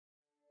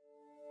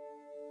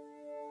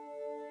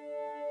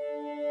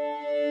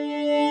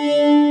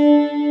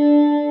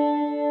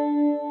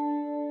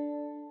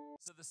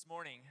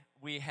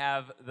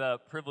have the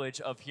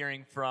privilege of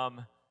hearing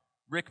from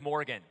Rick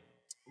Morgan.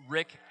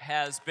 Rick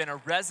has been a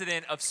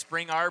resident of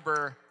Spring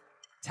Arbor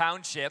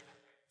Township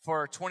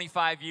for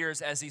 25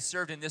 years as he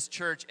served in this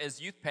church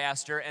as youth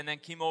pastor and then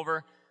came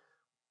over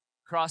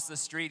across the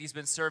street. He's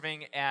been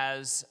serving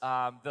as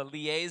the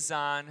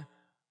liaison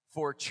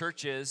for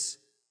churches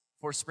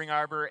for Spring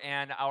Arbor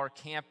and our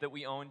camp that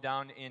we own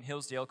down in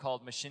Hillsdale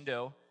called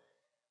Machindo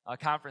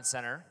Conference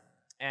Center.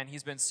 And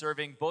he's been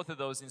serving both of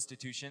those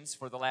institutions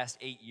for the last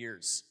 8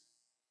 years.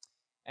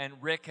 And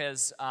Rick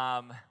has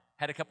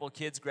had a couple of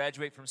kids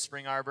graduate from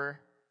Spring Arbor.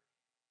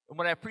 And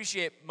what I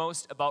appreciate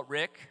most about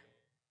Rick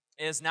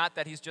is not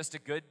that he's just a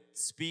good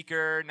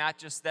speaker, not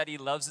just that he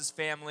loves his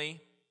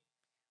family,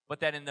 but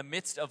that in the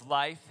midst of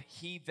life,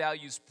 he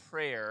values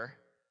prayer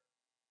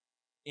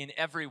in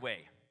every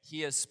way.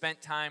 He has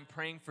spent time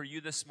praying for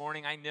you this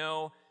morning. I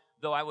know,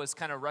 though I was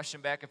kind of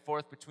rushing back and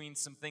forth between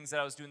some things that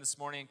I was doing this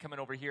morning and coming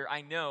over here,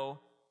 I know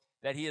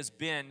that he has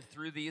been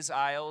through these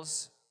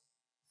aisles,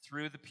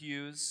 through the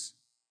pews,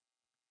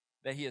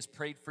 that he has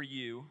prayed for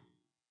you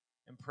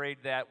and prayed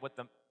that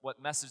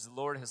what message the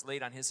Lord has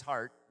laid on his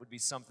heart would be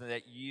something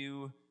that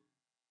you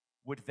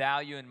would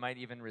value and might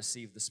even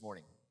receive this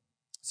morning.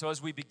 So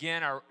as we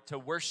begin to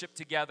worship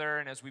together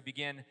and as we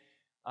begin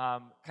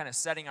kind of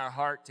setting our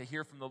heart to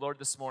hear from the Lord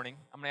this morning,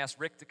 I'm going to ask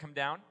Rick to come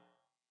down.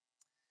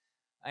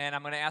 And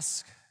I'm going to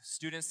ask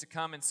students to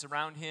come and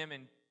surround him.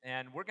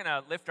 And we're going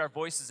to lift our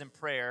voices in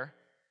prayer.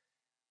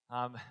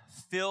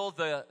 Fill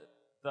the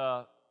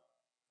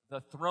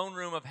throne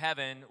room of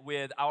heaven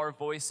with our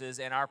voices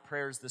and our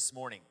prayers this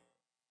morning.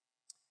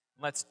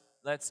 Let's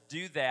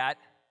do that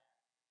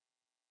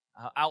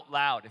out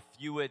loud. If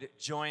you would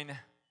join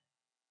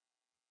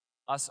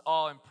us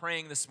all in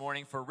praying this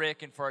morning for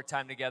Rick and for our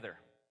time together.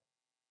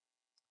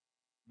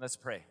 Let's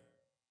pray.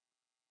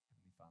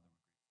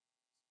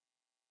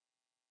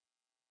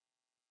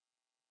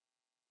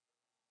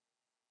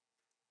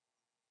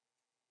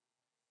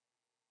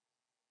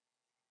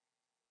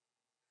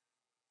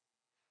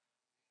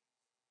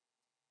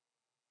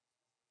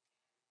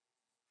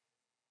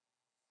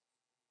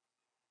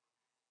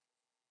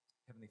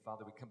 Heavenly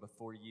Father, we come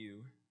before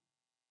you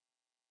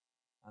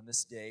on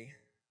this day,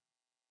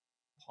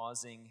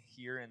 pausing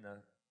here in the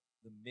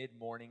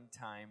mid-morning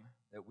time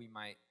that we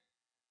might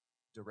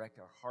direct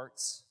our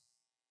hearts,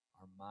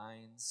 our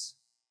minds,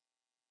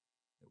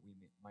 that we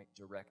might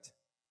direct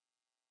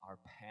our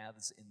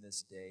paths in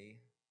this day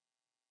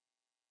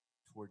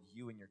toward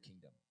you and your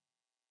kingdom.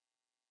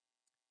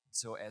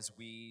 So as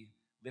we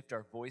lift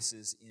our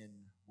voices in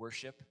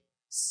worship,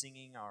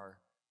 singing our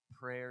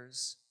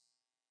prayers,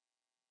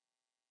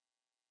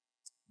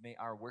 may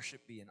our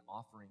worship be an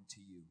offering to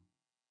you.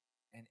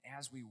 And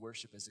as we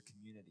worship as a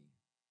community,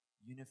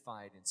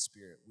 unified in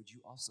spirit, would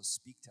you also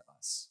speak to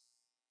us?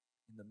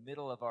 In the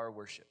middle of our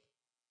worship,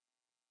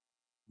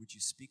 would you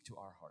speak to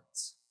our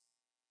hearts?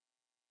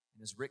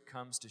 And as Rick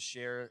comes to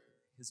share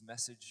his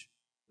message,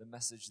 the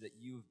message that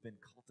you've been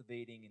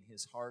cultivating in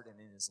his heart and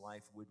in his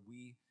life, would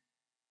we,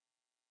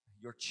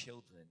 your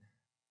children,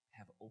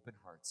 have open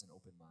hearts and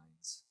open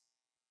minds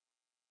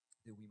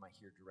that we might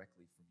hear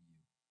directly from you.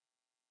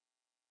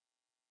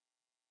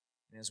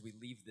 And as we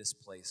leave this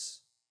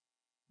place,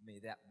 may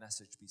that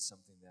message be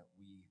something that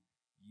we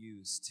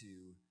use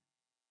to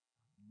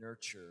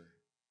nurture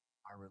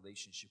our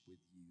relationship with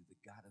you, the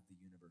God of the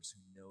universe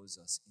who knows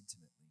us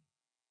intimately,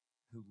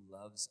 who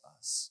loves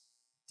us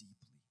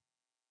deeply.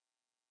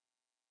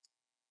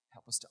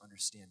 Help us to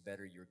understand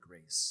better your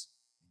grace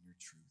and your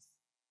truth.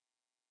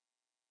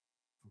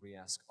 For we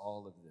ask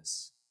all of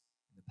this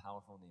in the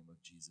powerful name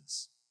of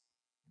Jesus.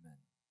 Amen.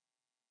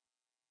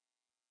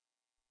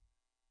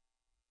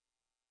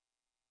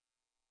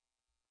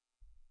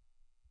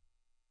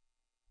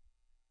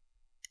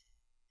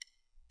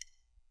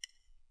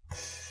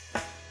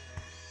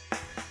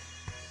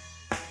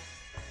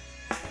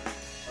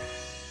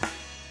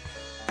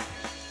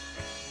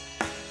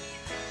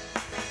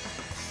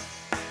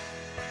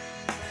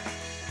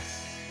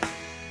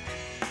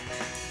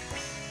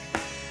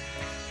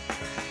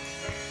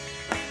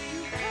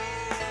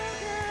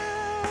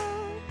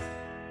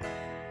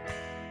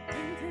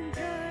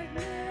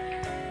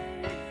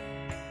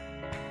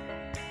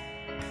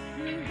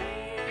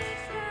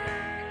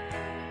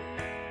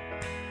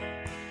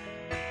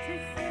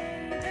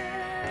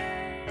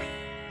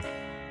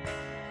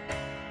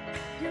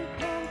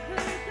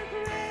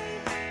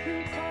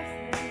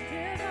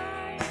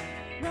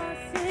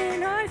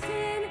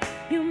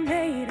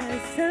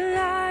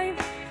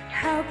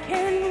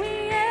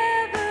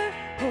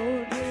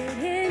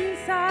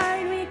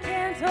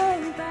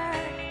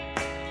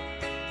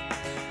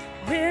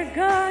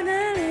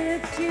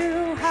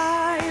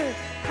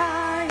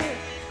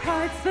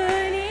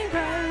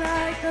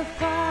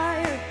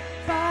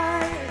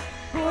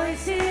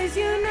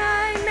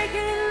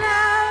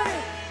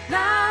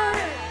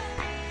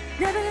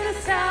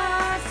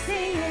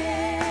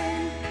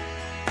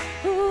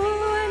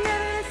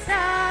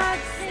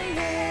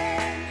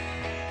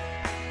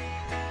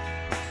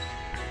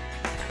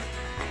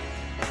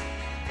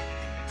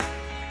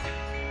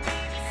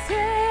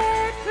 Say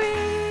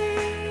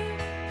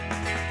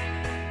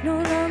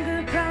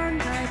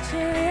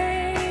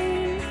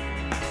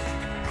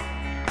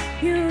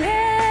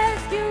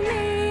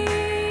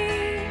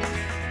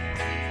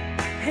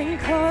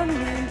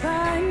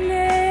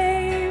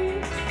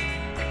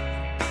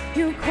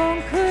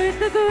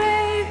the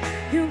grave,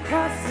 you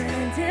crossed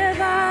and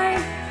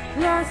divine.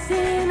 Lost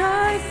in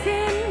our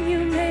sin, you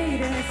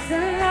made us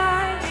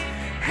alive.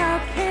 How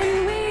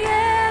can we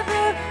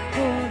ever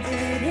hold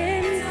it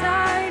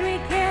inside? We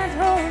can't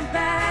hold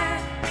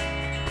back.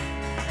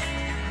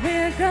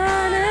 We're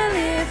gonna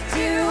lift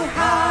you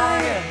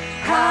higher,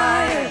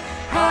 higher.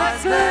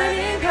 Hearts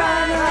burning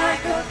bright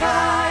like a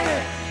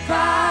fire,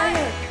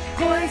 fire.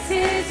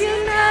 Voices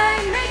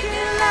unite, make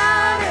it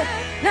louder,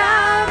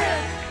 louder.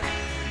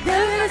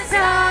 Never gonna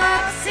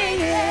stop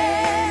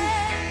singing.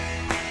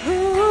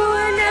 Ooh,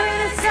 we're never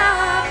gonna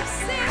stop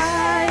singing.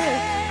 Higher,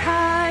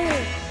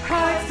 higher.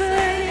 Hearts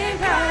burning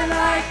bright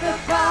like the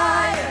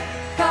fire,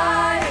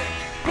 fire.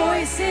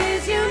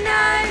 Voices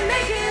unite,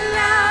 make it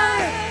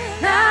louder,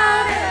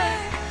 louder.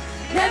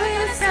 Never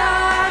gonna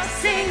stop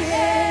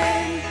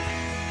singing.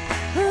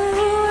 Ooh,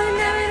 we're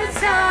never gonna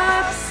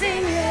stop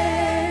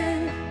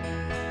singing.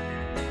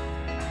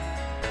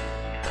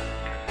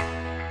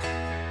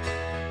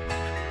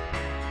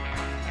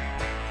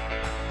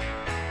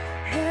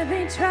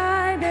 Every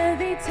tribe,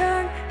 every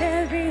tongue,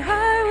 every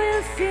heart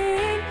will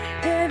sing.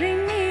 Every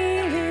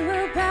knee we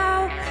will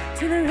bow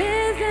to the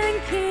risen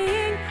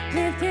King.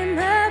 Lift him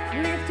up,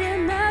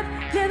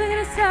 never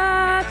gonna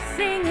stop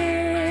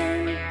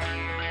singing.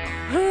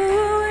 Ooh,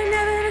 we're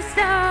never gonna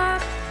stop.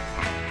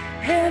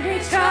 Every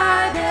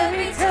tribe,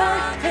 every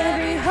tongue,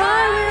 every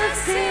heart will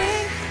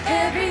sing.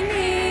 Every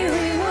knee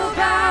we will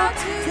bow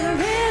to the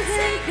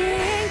risen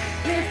King.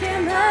 Lift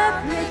him up,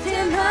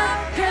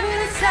 never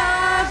gonna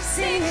stop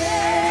singing.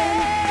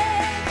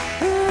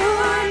 Ooh,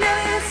 we're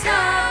never gonna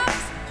stop.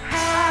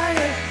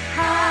 Higher,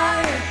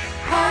 higher,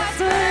 hearts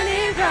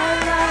burning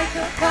bright like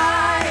a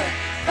fire,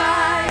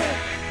 fire.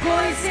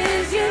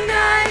 Voices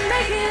unite,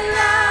 make it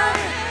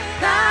louder,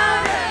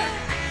 louder.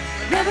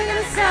 Never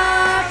gonna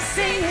stop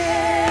singing.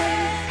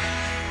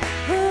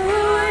 Ooh,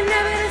 we're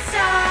never gonna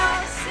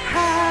stop.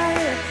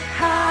 Higher,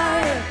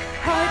 higher,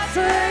 hearts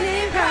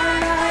burning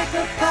bright like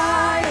a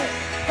fire,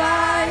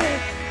 fire.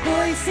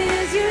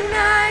 Voices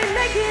unite,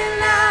 make it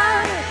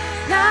louder,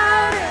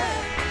 louder.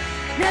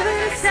 Never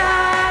gonna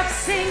stop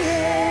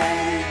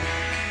singing.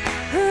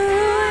 Ooh,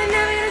 we're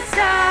never gonna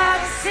stop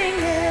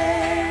singing.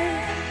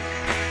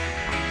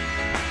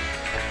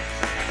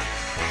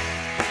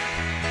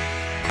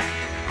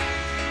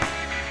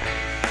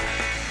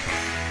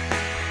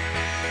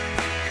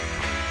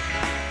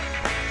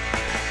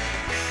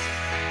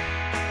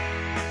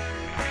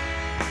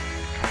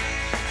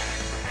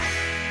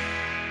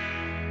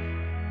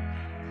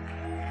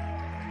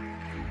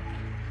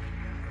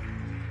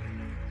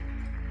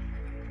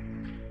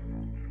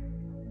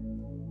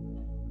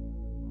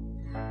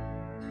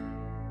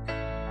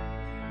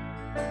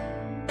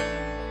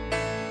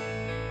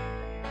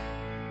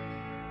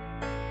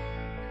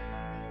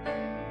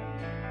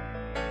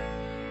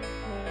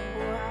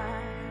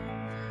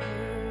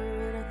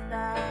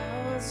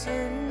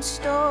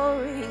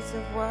 Stories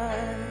of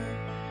what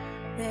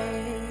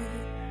they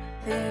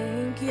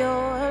think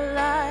you're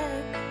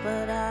like,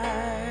 but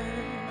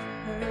I've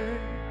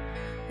heard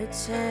the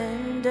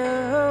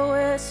tender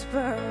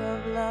whisper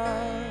of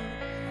love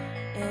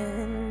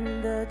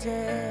in the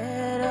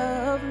dead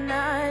of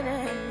night,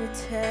 and you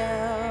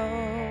tell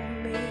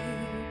me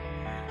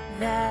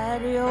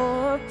that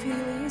you're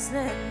peace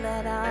and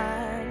that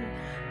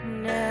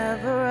I'm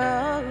never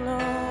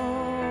alone.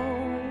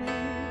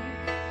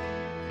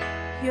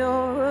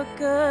 You're a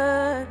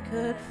good,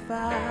 good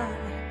Father.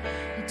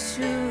 It's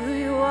who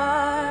you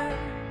are.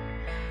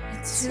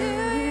 It's who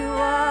you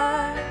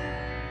are.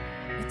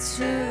 It's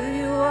who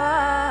you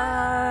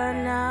are.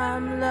 And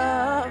I'm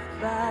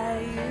loved by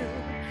you.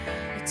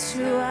 It's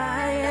who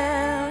I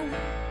am.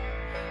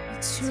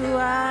 It's who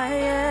I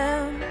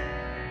am.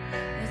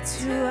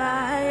 It's who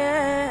I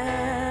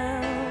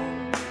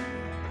am.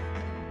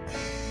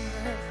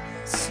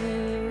 I've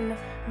seen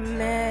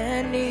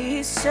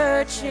many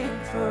searching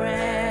for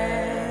answers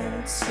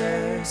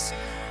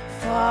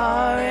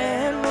far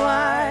and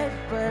wide,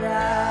 but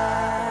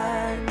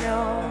I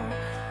know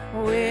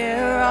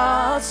we're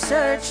all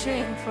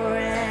searching for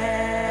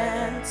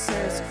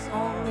answers.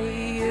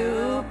 Only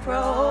you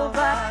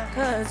provide,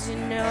 'cause you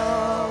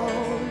know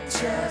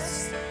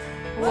just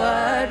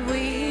what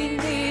we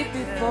need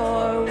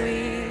before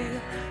we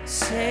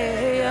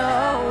say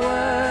a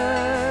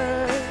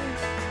word.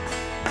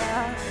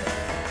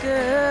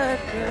 Good,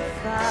 good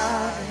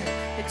Father,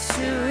 it's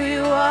who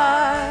you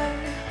are.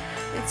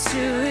 It's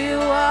who you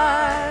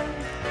are,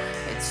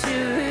 it's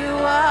who you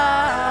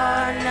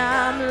are, and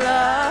I'm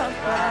loved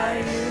by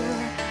you.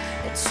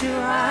 It's who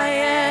I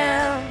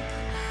am,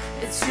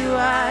 it's who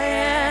I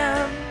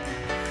am,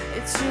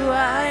 it's who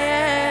I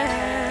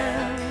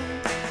am.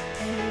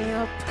 And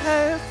you're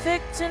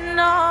perfect in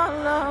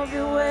all of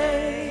your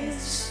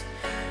ways.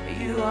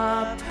 You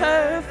are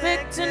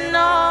perfect in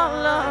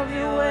all of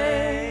your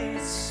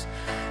ways.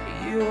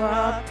 You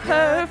are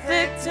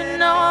perfect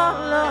in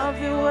all of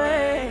your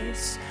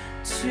ways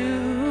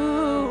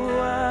to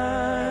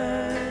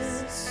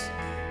us.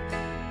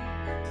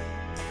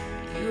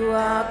 You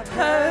are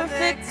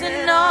perfect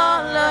in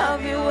all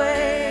of your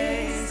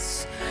ways.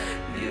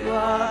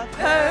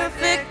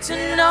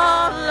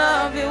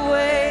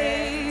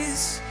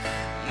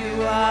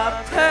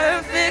 are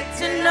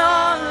perfect in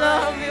all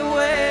of your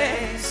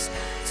ways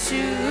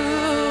to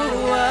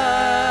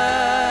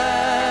us.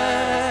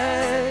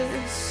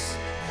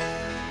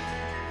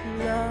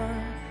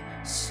 Love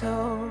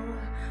so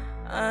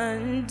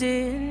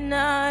undeniable,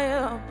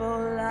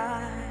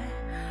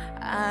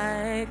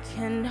 I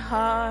can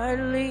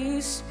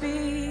hardly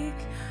speak.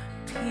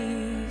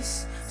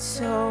 Peace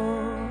so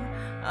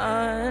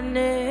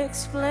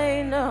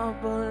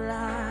unexplainable,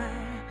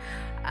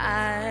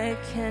 I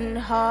can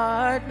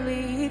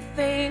hardly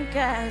think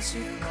as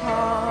you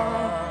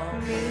call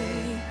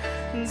me.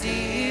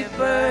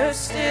 Deeper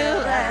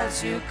still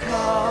as you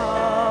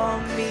call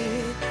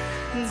me.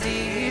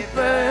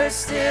 Deeper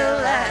still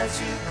as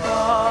you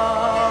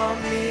call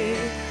me.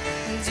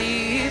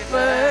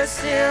 Deeper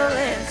still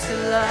into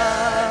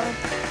love.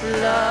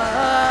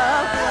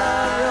 Love,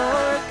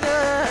 you're a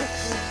good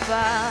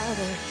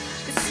Father.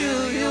 It's who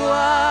you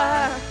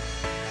are.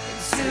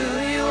 It's who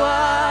you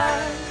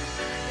are.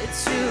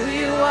 It's who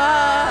you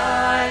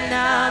are, and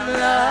I'm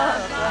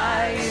loved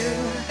by you.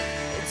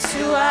 It's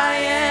who I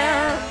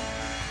am.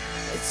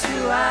 It's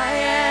who I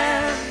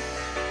am.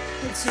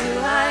 It's who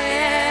I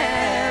am.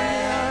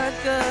 You're a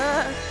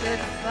good,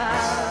 good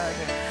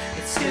Father.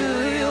 It's who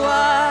you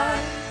are.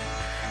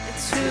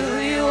 It's who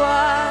you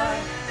are.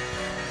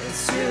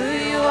 It's who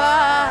you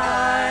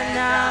are, and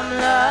I'm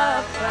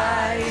loved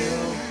by you.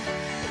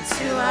 It's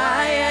who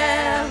I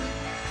am.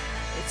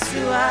 It's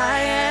who I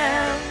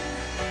am.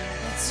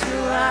 It's who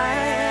I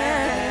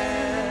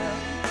am.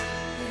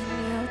 And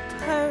you're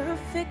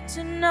perfect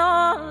in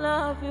all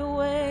of your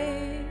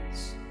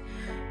ways.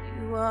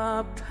 You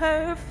are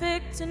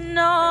perfect in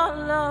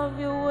all of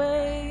your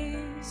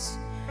ways.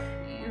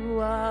 You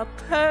are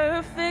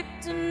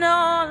perfect in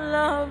all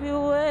of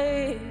your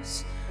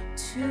ways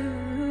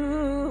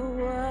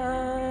to us.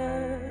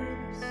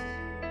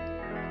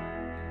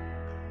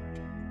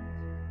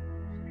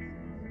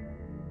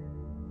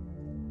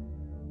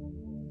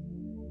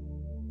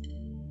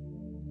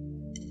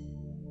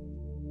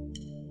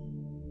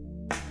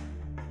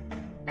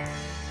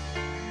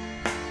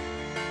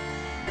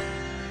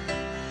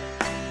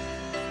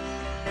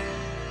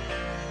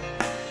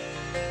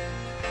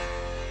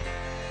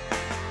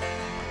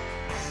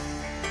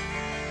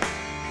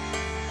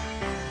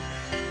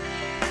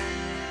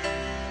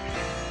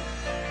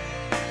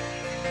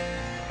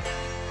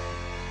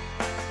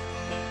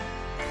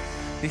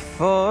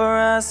 Before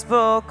I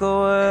spoke a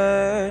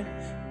word,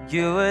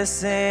 you were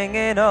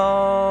singing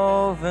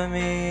over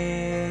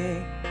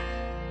me.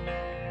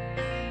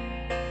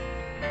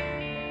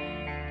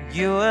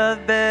 You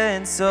have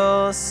been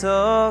so,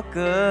 so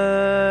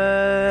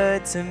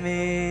good to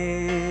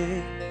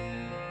me.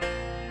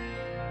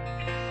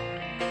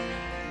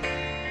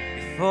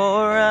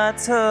 Before I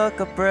took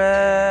a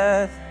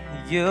breath,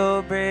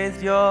 you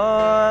breathed your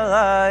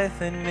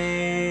life in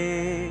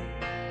me.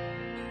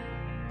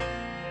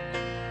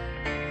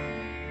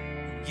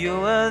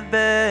 You have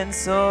been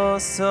so,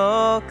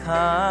 so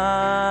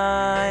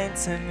kind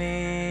to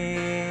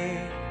me.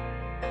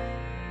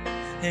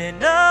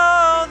 And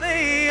all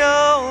the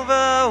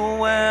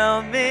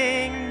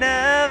overwhelming,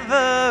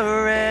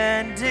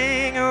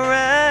 never-ending,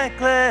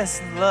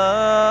 reckless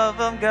love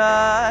of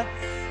God.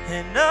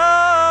 And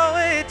oh,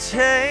 it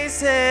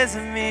chases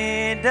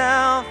me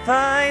down,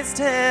 fights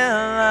till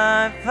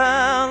I'm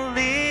found,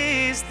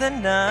 leaves the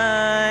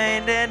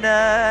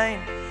 99.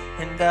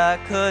 And I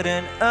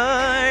couldn't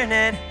earn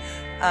it,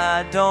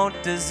 I don't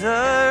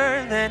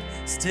deserve it.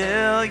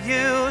 Still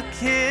you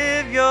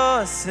give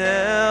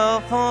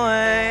yourself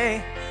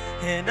away.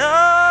 And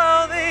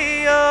all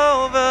the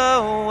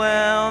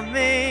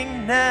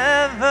overwhelming,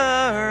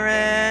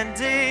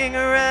 never-ending,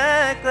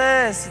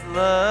 reckless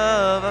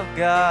love of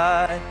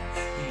God.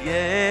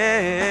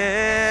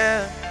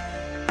 Yeah.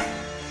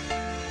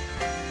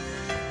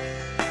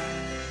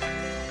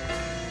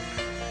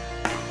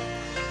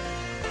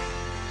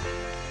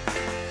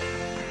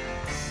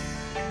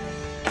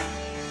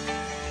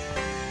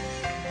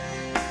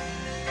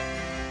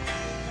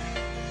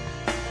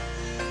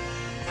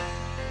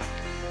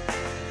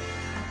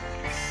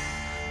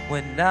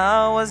 When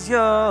I was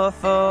your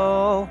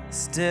foe,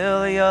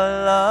 still your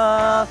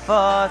love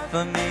fought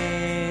for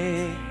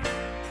me.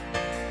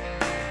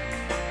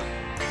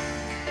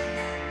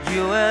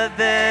 You have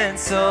been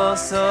so,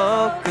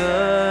 so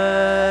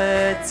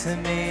good to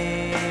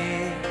me.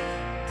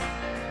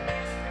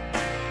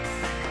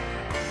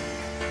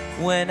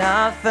 When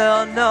I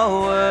felt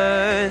no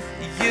worth,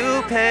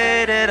 you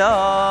paid it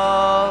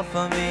all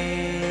for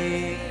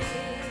me.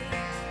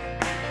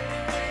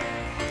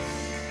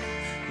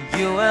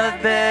 You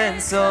have been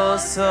so,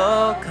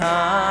 so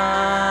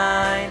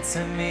kind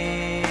to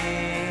me.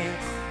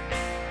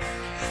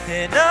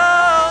 And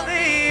all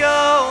the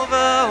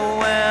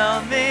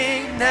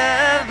overwhelming,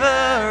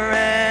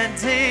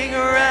 never-ending,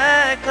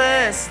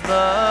 reckless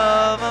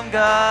love of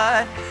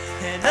God.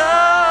 And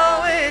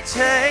oh, it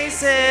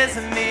chases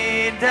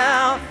me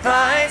down,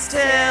 fights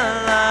till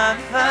I'm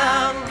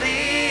found,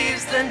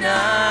 leaves the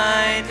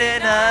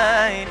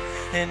 99.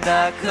 And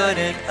I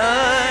couldn't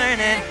earn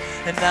it,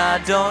 and I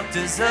don't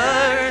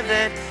deserve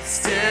it.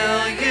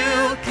 Still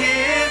you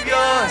give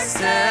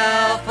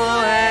yourself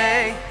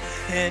away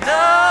in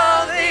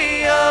all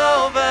the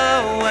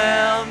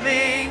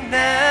overwhelming,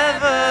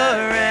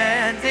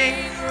 never-ending,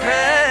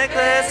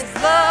 reckless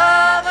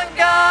love of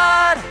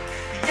God.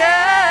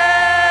 Yeah.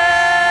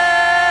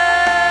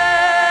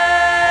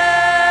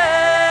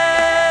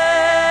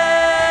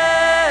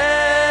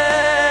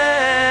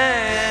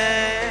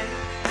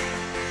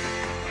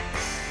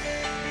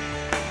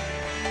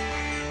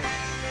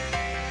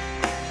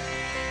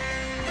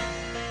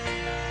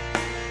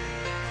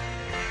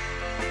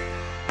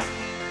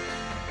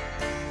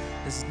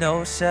 There's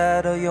no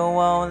shadow you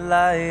won't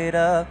light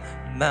up,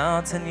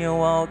 mountain you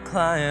won't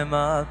climb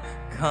up,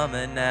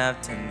 coming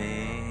after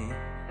me.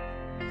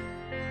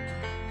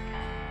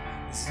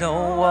 There's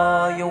no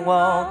wall you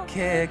won't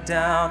kick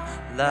down,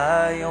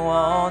 lie you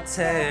won't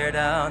tear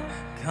down,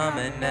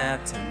 coming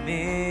after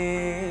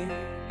me.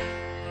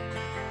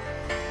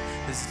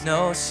 There's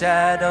no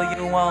shadow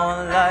you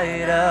won't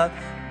light up,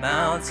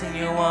 mountain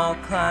you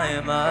won't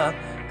climb up,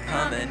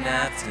 coming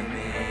after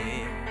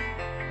me.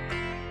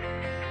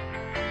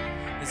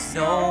 There's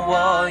no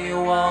wall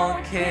you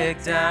won't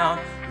kick down,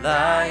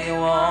 lie you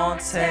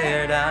won't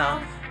tear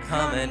down,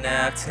 coming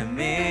after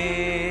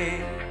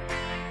me.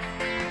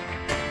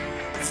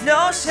 There's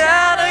no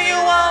shadow you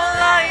won't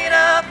light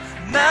up,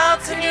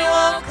 mountain you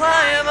won't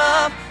climb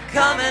up,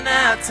 coming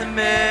after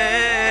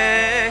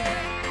me.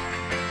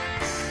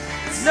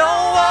 There's no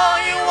wall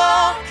you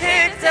won't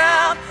kick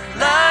down,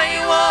 lie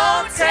you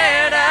won't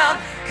tear down,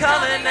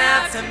 coming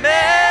after me.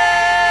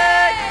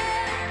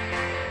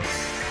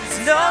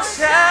 There's no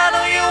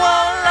shadow you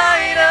won't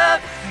light up,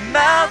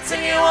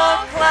 mountain you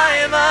won't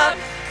climb up,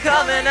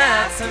 coming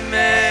after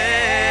me.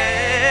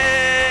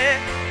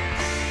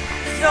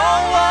 There's no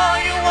wall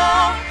you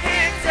won't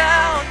kick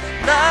down,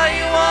 lie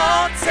you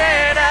won't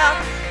tear down,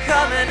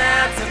 coming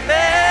after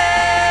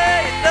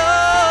me.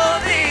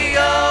 No, the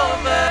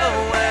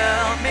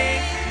overwhelming,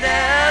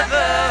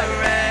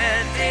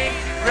 never-ending,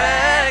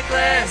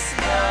 reckless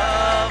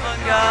love of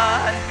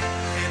God.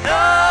 And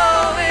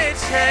oh, it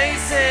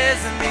chases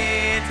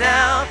me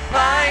down,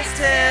 fights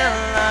till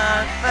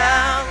I'm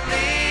found,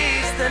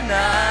 leaves the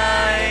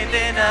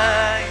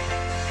 99,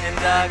 and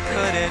I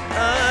couldn't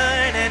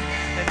earn it,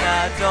 and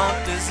I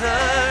don't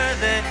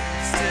deserve it.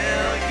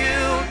 Still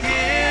you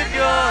give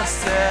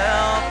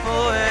yourself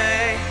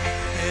away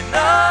in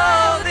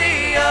all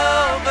the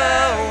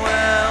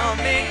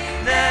overwhelming,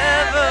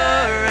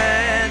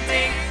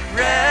 never-ending,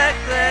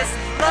 reckless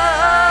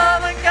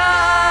love of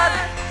God.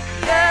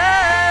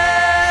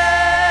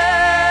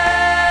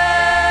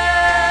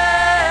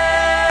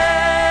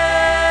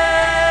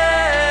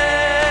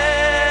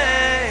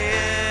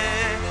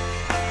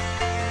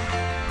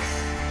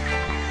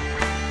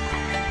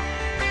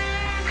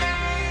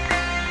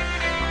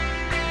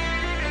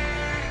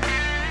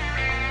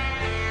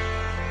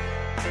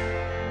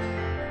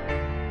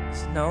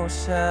 No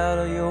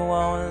shadow you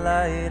won't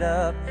light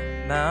up,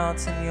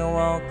 mountain you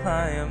won't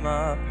climb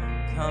up,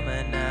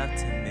 coming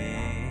after me.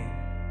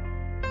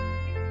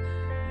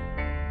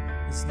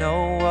 There's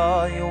no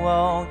wall you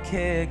won't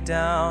kick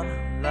down,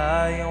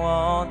 lie you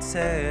won't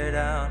tear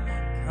down,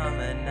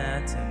 coming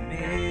after me.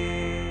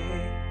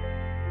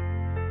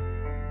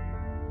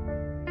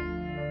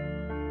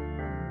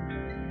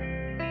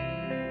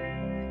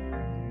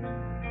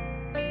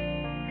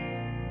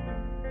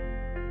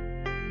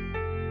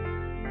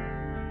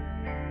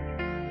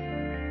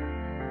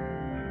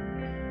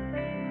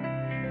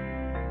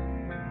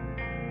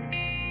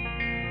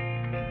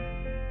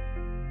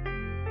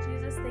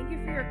 Thank you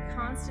for your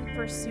constant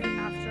pursuit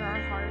after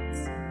our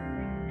hearts.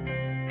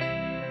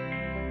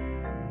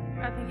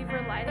 God, thank you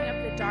for lighting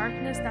up the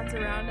darkness that's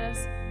around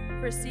us,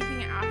 for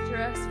seeking after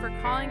us, for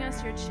calling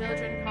us your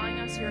children, calling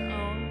us your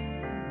own.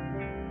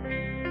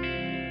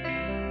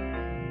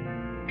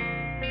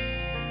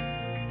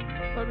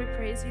 Lord, we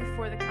praise you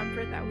for the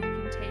comfort that we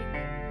can take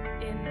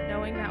in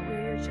knowing that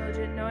we're your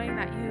children, knowing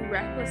that you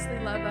recklessly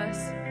love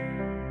us,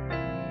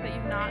 that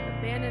you've not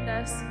abandoned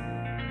us,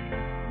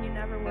 and you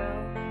never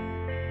will.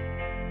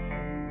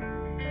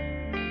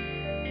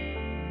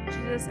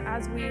 Jesus,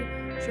 as we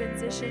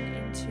transition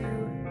into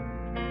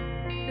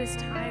this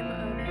time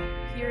of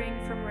hearing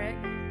from Rick,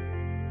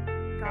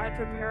 God,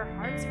 prepare our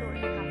hearts for what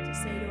you have to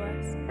say to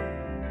us.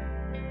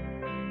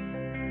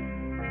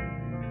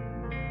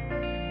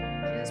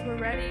 Jesus, we're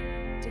ready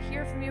to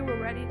hear from you.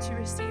 We're ready to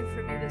receive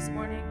from you this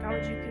morning. God,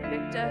 would you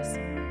convict us?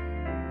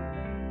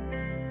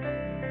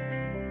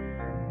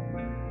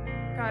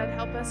 God,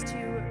 help us to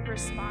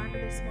respond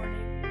this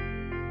morning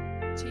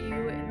to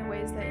you in the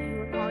ways that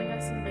you are calling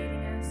us and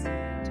leading us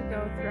to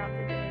go throughout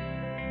the day.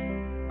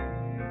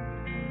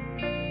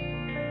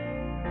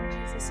 In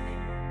Jesus' name.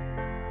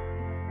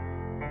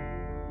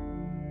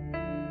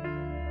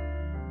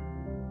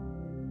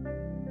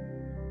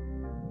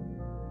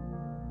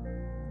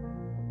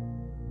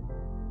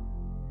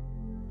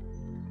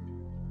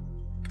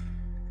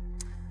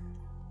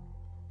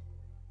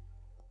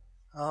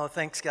 Oh,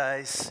 thanks,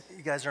 guys.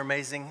 You guys are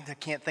amazing. I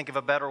can't think of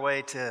a better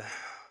way to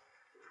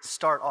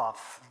start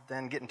off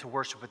than getting to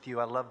worship with you.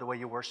 I love the way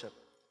you worship.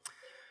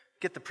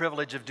 Get the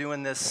privilege of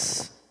doing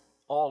this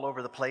all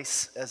over the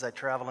place as I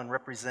travel and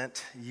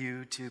represent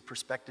you to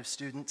prospective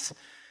students.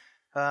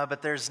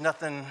 But there's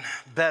nothing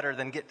better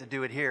than get to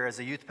do it here. As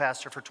a youth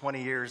pastor for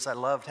 20 years, I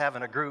loved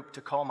having a group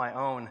to call my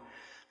own.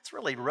 It's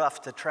really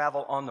rough to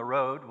travel on the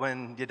road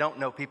when you don't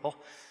know people,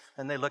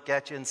 and they look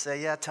at you and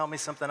say, yeah, tell me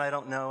something I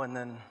don't know, and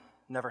then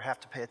never have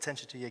to pay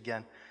attention to you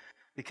again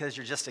because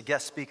you're just a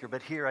guest speaker.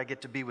 But here I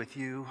get to be with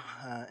you,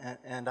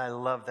 and I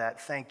love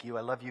that. Thank you.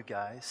 I love you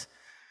guys.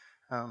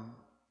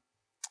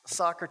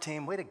 Soccer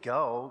team, way to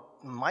go.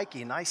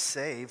 Mikey, nice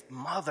save.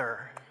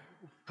 Mother,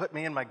 put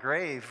me in my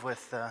grave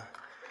with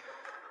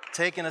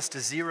taking us to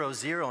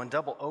 0-0 in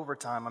double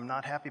overtime. I'm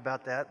not happy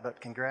about that,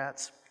 but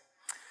congrats.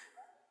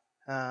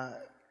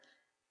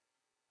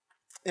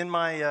 In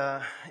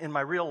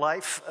my real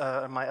life,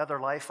 my other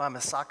life, I'm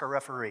a soccer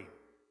referee.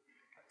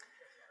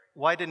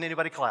 Why didn't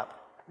anybody clap?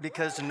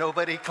 Because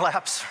nobody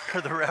claps for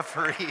the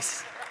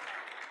referees.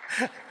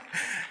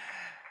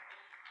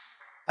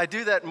 I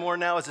do that more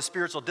now as a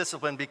spiritual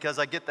discipline because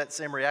I get that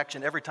same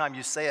reaction. Every time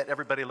you say it,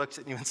 everybody looks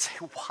at you and say,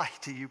 why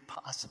do you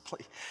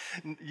possibly?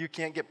 You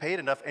can't get paid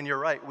enough, and you're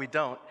right, we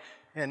don't.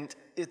 And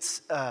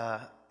it's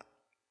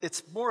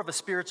more of a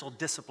spiritual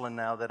discipline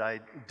now that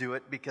I do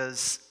it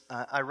because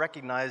I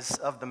recognize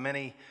of the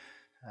many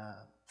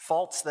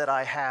faults that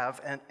I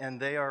have, and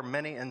they are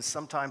many and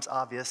sometimes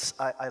obvious.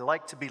 I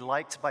like to be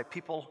liked by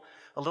people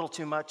a little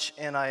too much,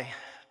 and I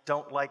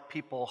don't like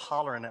people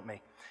hollering at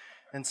me.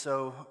 And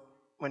so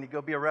when you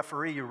go be a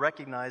referee, you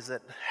recognize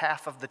that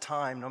half of the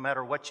time, no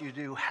matter what you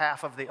do,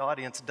 half of the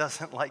audience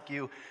doesn't like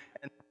you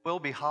and will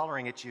be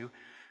hollering at you,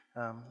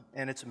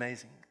 and it's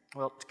amazing.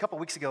 Well, a couple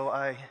weeks ago,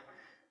 I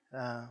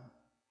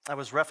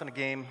was reffing a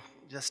game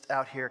just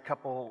out here, a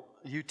couple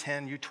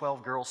U10,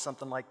 U12 girls,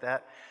 something like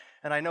that.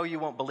 And I know you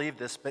won't believe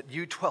this, but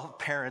U12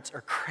 parents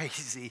are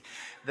crazy.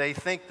 They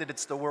think that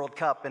it's the World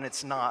Cup, and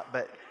it's not.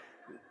 But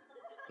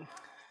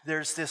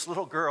there's this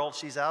little girl,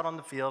 she's out on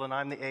the field, and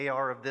I'm the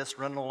AR of this,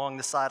 running along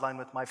the sideline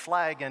with my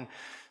flag. And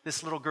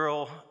this little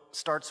girl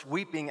starts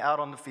weeping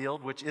out on the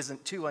field, which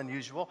isn't too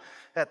unusual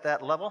at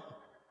that level,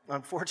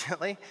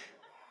 unfortunately.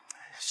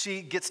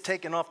 She gets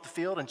taken off the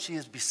field, and she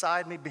is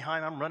beside me,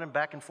 behind. I'm running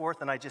back and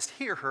forth, and I just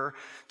hear her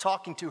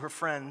talking to her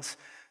friends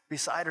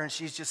beside her, and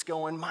she's just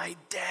going, my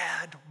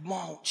dad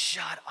won't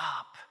shut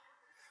up.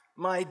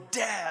 My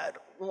dad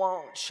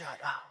won't shut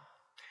up.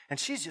 And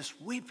she's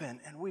just weeping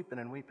and weeping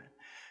and weeping.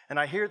 And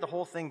I hear the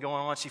whole thing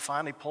going on. She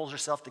finally pulls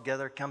herself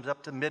together, comes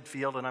up to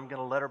midfield, and I'm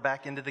going to let her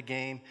back into the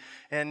game.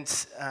 And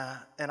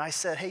I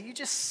said, hey,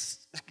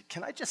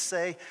 can I just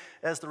say,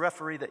 as the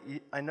referee, that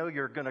I know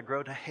you're going to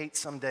grow to hate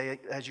someday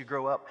as you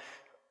grow up.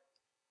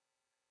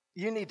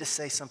 You need to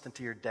say something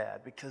to your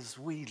dad because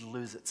we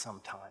lose it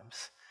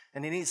sometimes.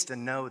 And he needs to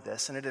know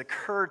this. And it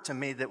occurred to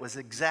me that was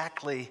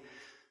exactly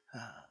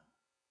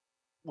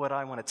what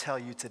I want to tell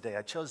you today.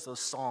 I chose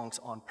those songs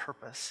on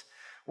purpose.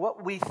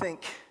 What we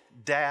think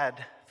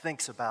Dad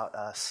thinks about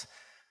us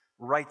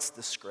writes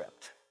the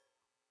script.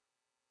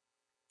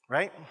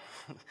 Right?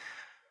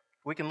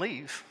 We can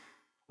leave.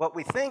 What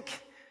we think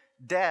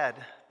Dad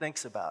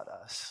thinks about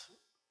us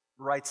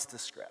writes the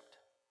script.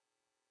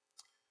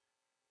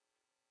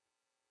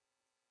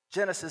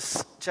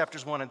 Genesis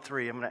chapters 1 and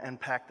 3, I'm going to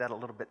unpack that a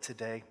little bit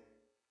today.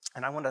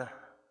 And I want to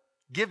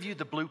give you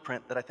the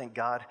blueprint that I think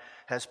God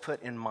has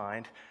put in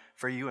mind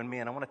for you and me.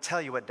 And I want to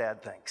tell you what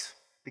Dad thinks,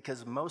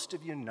 because most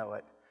of you know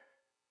it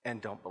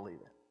and don't believe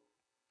it.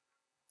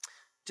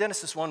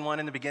 Genesis 1:1,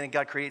 in the beginning,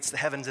 God creates the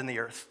heavens and the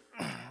earth.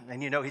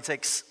 And you know he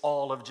takes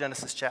all of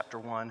Genesis chapter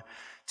 1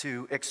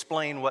 to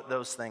explain what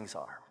those things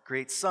are.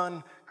 Creates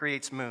sun,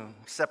 creates moon,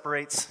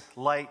 separates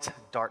light,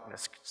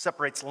 darkness,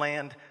 separates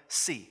land,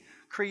 sea.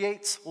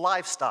 Creates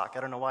livestock.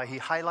 I don't know why he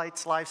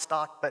highlights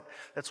livestock, but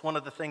that's one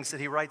of the things that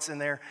he writes in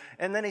there.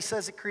 And then he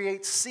says it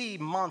creates sea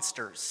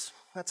monsters.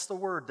 That's the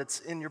word that's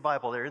in your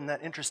Bible there. Isn't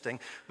that interesting?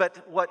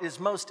 But what is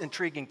most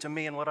intriguing to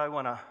me and what I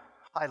want to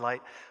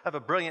highlight, I have a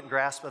brilliant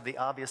grasp of the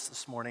obvious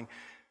this morning.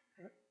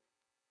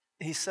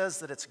 He says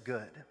that it's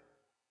good.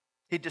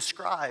 He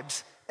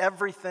describes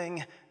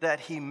everything that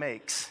he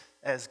makes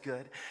as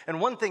good.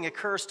 And one thing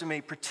occurs to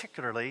me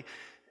particularly,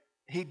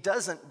 he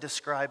doesn't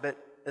describe it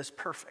as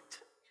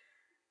perfect.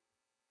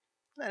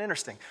 Isn't that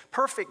interesting?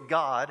 Perfect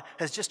God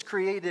has just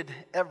created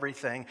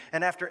everything,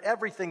 and after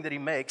everything that he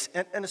makes,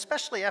 and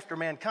especially after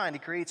mankind, he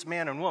creates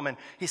man and woman,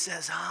 he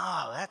says,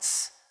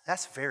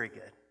 that's very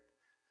good.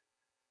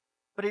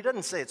 But he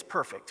doesn't say it's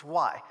perfect.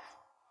 Why?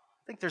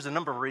 I think there's a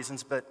number of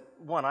reasons, but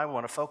one I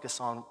want to focus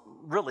on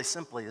really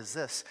simply is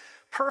this.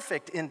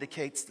 Perfect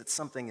indicates that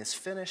something is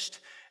finished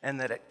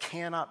and that it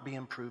cannot be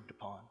improved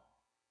upon.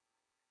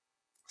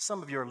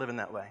 Some of you are living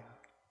that way.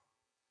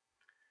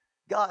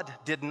 God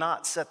did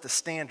not set the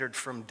standard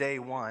from day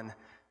one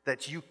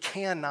that you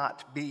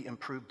cannot be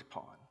improved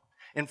upon.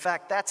 In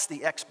fact, that's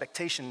the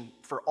expectation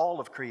for all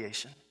of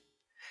creation.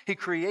 He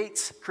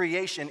creates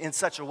creation in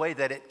such a way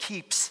that it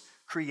keeps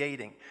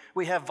creating.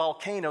 We have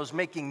volcanoes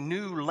making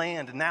new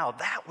land now.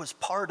 That was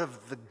part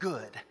of the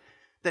good.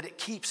 that it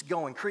keeps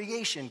going.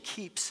 Creation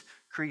keeps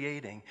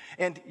creating.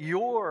 And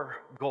your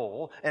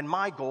goal and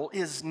my goal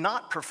is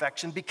not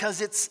perfection because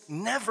it's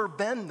never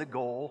been the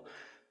goal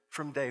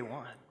from day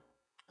one.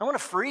 I want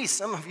to free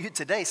some of you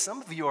today.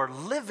 Some of you are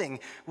living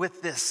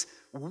with this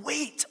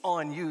weight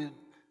on you,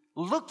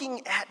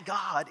 looking at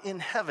God in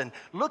heaven,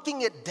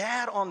 looking at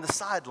Dad on the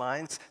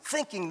sidelines,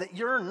 thinking that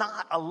you're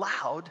not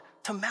allowed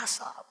to mess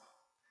up.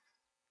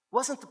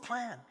 Wasn't the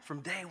plan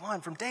from day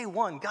one. From day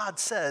one, God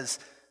says,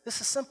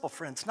 this is simple,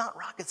 friends, not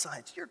rocket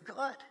science. You're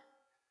good.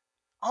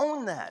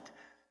 Own that.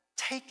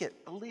 Take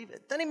it. Believe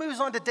it. Then he moves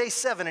on to day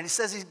 7, and he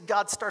says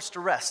God starts to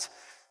rest.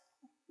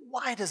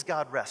 Why does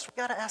God rest? We've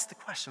got to ask the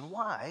question,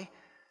 why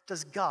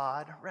does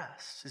God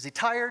rest? Is he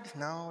tired?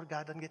 No,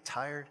 God doesn't get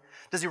tired.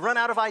 Does he run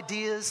out of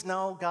ideas?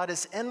 No, God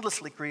is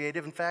endlessly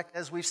creative. In fact,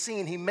 as we've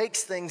seen, he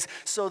makes things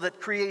so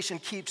that creation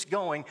keeps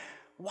going.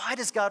 Why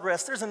does God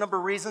rest? There's a number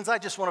of reasons. I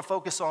just want to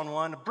focus on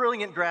one, a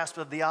brilliant grasp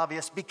of the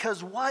obvious,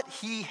 because what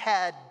he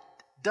had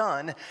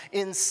done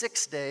in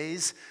 6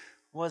 days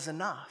was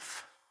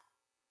enough.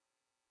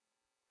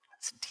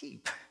 It's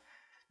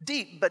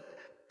deep, but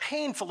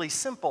painfully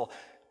simple.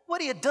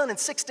 What he had done in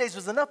 6 days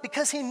was enough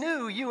because he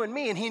knew you and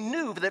me, and he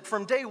knew that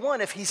from day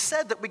one, if he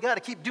said that we got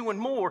to keep doing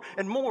more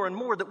and more and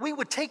more, that we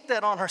would take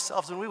that on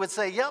ourselves and we would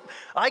say, yep,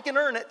 I can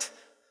earn it.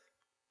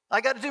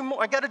 I got to do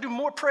more. I got to do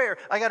more prayer.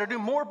 I got to do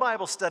more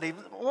Bible study.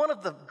 One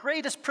of the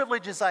greatest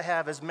privileges I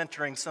have is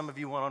mentoring some of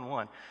you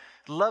one-on-one.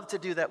 Love to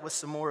do that with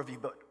some more of you,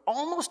 but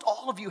almost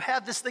all of you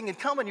have this thing in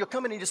common. You'll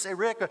come in and you say,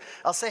 Rick, or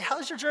I'll say,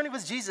 how's your journey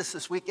with Jesus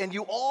this week? And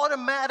you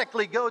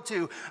automatically go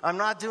to, I'm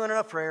not doing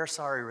enough prayer.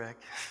 Sorry, Rick.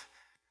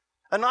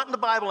 I'm not in the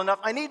Bible enough.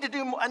 I need to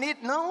do more.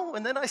 No.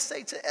 And then I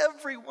say to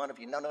every one of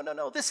you,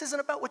 no. This isn't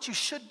about what you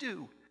should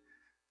do.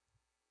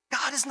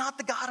 God is not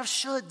the God of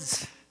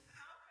shoulds.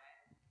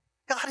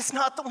 God is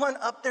not the one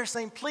up there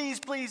saying, please,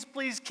 please,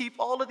 please keep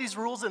all of these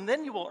rules and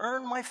then you will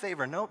earn my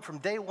favor. No, from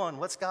day one,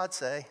 what's God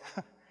say?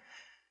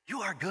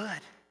 You are good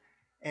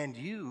and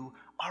you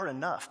are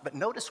enough. But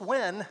notice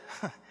when,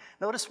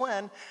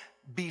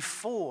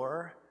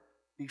 before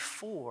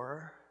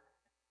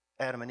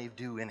Adam and Eve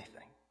do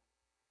anything.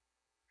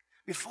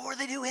 Before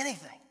they do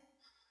anything,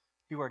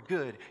 you are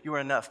good, you are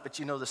enough. But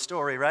you know the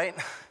story, right?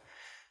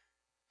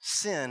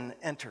 Sin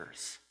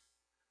enters.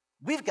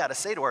 We've got to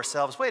say to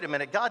ourselves, wait a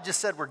minute, God just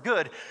said we're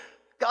good.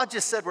 God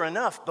just said we're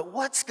enough. But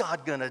what's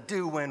God going to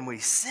do when we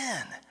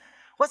sin?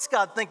 What's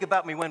God think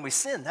about me when we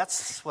sin?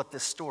 That's what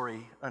this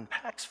story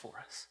unpacks for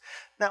us.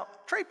 Now,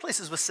 trade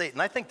places with Satan.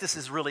 I think this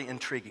is really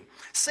intriguing.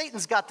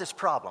 Satan's got this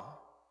problem.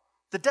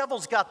 The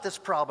devil's got this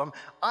problem.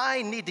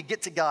 I need to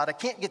get to God. I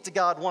can't get to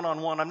God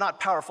one-on-one. I'm not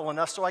powerful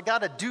enough, so I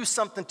got to do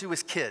something to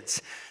his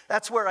kids.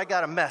 That's where I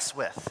got to mess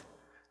with.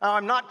 Now,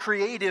 I'm not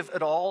creative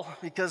at all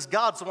because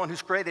God's the one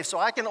who's creative, so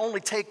I can only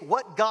take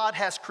what God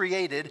has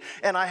created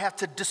and I have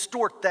to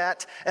distort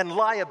that and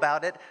lie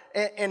about it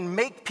and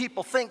make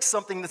people think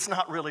something that's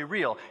not really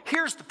real.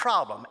 Here's the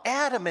problem.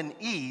 Adam and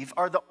Eve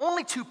are the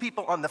only two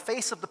people on the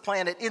face of the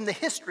planet, in the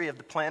history of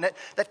the planet,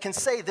 that can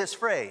say this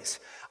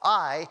phrase,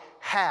 I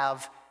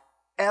have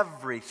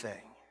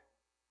everything.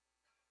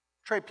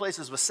 Trade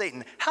places with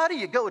Satan. How do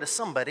you go to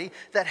somebody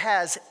that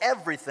has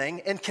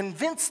everything and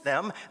convince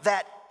them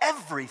that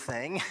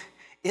everything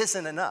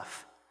isn't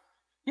enough?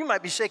 You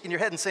might be shaking your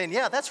head and saying,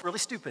 yeah, that's really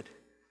stupid.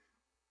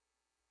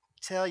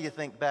 Till you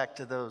think back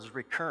to those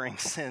recurring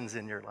sins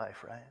in your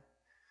life, right?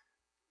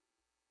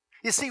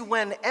 You see,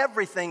 when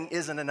everything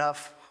isn't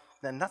enough,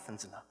 then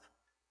nothing's enough.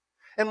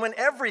 And when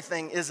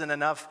everything isn't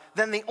enough,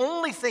 then the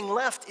only thing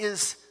left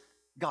is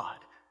God,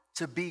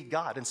 to be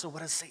God. And so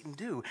what does Satan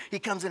do? He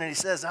comes in and he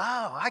says,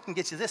 I can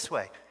get you this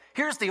way.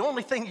 Here's the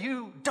only thing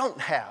you don't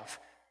have.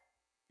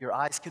 Your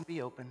eyes can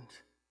be opened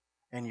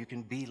and you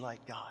can be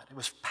like God. It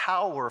was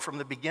power from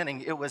the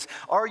beginning. It was,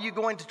 are you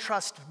going to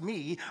trust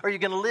me? Are you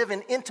going to live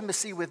in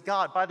intimacy with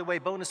God? By the way,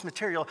 bonus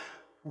material,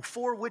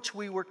 for which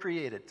we were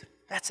created.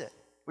 That's it.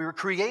 We were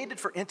created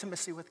for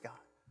intimacy with God.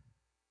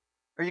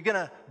 Are you going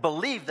to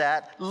believe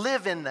that,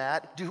 live in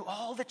that, do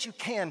all that you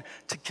can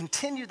to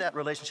continue that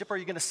relationship? Or are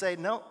you going to say,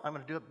 no, I'm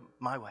going to do it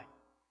my way?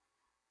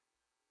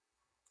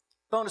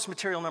 Bonus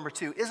material number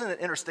 2. Isn't it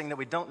interesting that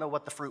we don't know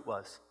what the fruit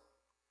was?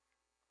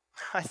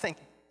 I think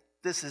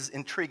this is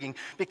intriguing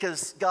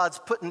because God's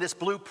putting this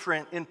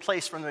blueprint in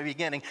place from the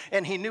beginning,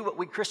 and he knew what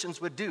we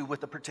Christians would do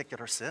with a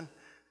particular sin,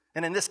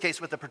 and in this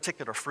case with a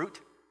particular fruit.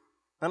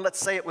 And let's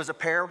say it was a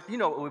pear. You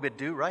know what we would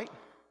do, right?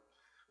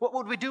 What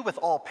would we do with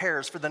all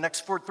pears for the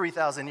next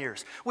 3,000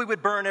 years? We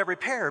would burn every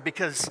pear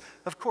because,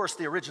 of course,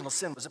 the original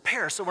sin was a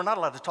pear, so we're not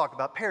allowed to talk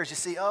about pears. You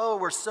see,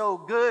 we're so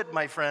good,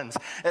 my friends,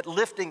 at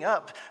lifting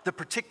up the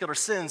particular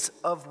sins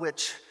of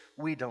which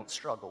we don't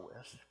struggle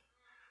with.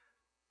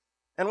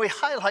 And we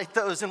highlight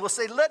those and we'll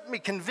say, let me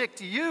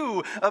convict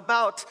you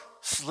about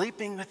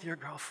sleeping with your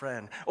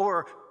girlfriend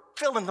or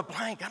fill in the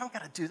blank. I don't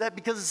got to do that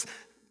because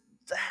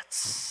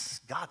that's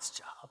God's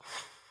job.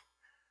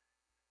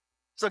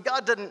 So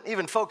God doesn't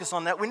even focus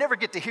on that. We never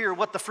get to hear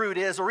what the fruit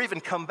is or even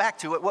come back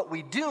to it. What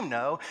we do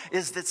know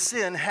is that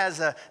sin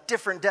has a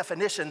different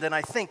definition than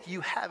I think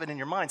you have it in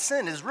your mind.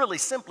 Sin is really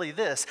simply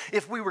this.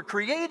 If we were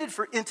created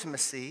for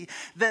intimacy,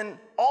 then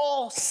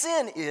all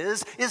sin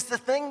is the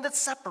thing that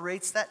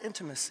separates that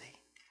intimacy.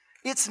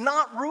 It's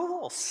not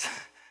rules.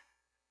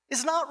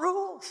 It's not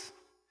rules.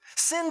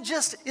 Sin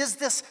just is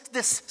this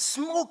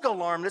smoke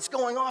alarm that's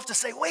going off to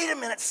say, wait a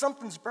minute,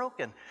 something's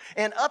broken.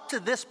 And up to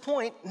this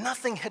point,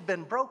 nothing had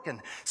been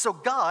broken. So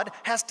God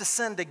has to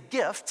send a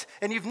gift,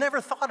 and you've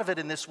never thought of it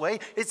in this way.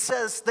 It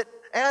says that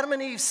Adam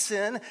and Eve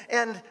sin,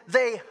 and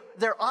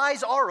their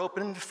eyes are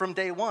opened from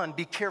day one.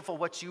 Be careful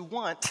what you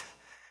want.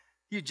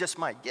 You just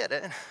might get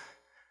it.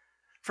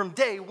 From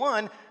day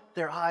one,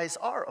 their eyes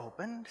are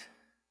opened,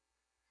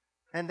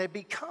 and they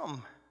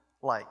become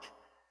like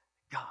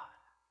God.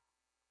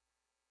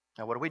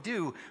 Now, what do we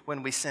do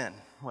when we sin?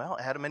 Well,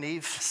 Adam and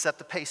Eve set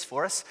the pace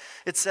for us.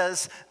 It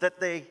says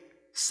that they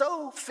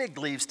sew fig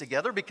leaves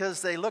together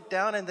because they look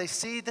down and they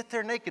see that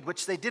they're naked,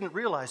 which they didn't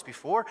realize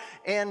before,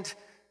 and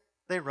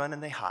they run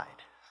and they hide.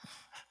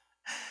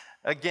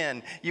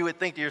 Again, you would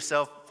think to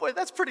yourself, boy,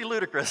 that's pretty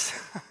ludicrous.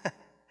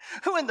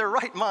 Who in their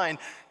right mind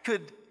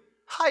could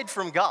hide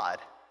from God?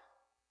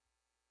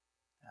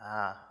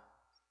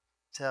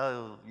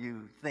 Till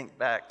you think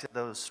back to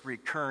those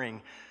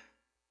recurring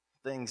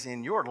things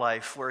in your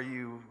life where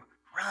you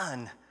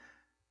run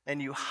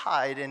and you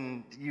hide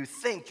and you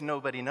think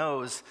nobody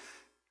knows,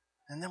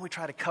 and then we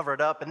try to cover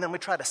it up and then we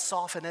try to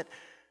soften it.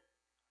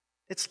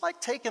 It's like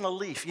taking a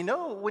leaf. You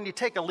know, when you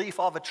take a leaf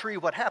off a tree,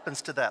 what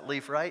happens to that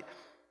leaf, right?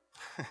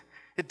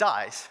 It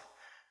dies,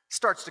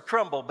 starts to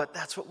crumble, but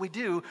that's what we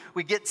do.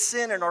 We get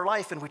sin in our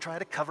life and we try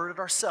to cover it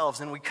ourselves,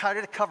 and we try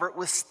to cover it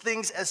with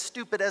things as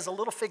stupid as a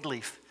little fig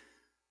leaf.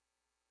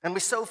 And we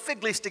sew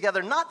fig leaves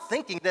together, not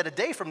thinking that a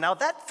day from now,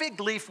 that fig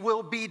leaf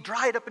will be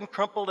dried up and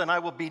crumpled, and I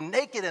will be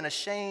naked and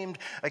ashamed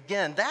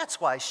again. That's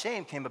why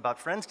shame came about,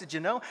 friends. Did you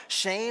know?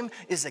 Shame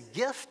is a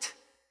gift.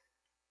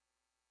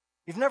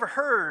 You've never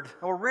heard,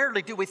 or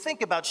rarely do we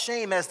think about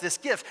shame as this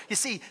gift. You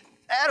see,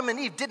 Adam and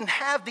Eve didn't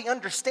have the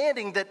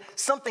understanding that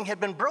something had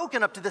been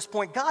broken up to this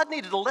point. God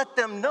needed to let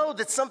them know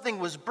that something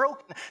was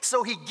broken,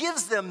 so he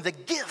gives them the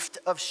gift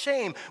of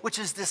shame, which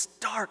is this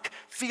dark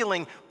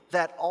feeling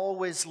that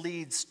always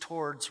leads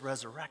towards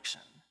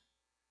resurrection.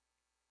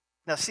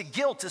 Now, see,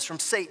 guilt is from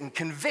Satan.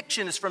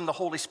 Conviction is from the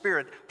Holy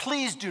Spirit.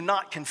 Please do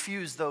not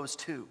confuse those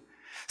two.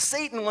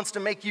 Satan wants to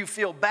make you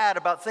feel bad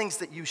about things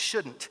that you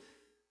shouldn't.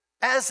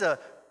 As a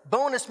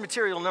bonus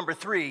material number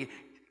 3,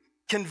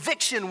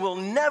 conviction will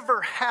never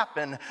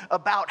happen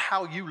about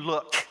how you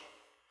look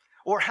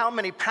or how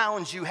many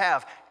pounds you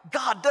have.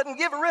 God doesn't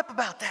give a rip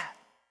about that.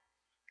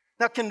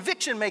 Now,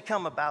 conviction may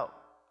come about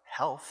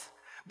health.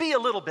 Be a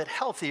little bit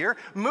healthier,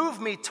 move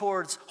me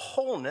towards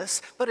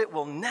wholeness, but it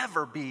will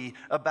never be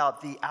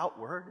about the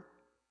outward.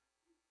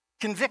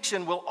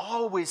 Conviction will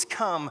always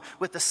come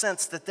with the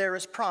sense that there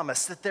is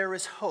promise, that there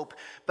is hope,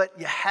 but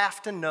you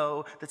have to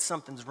know that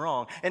something's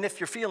wrong. And if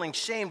you're feeling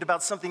shamed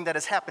about something that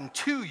has happened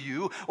to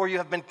you, or you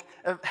have been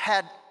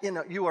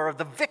you are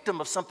the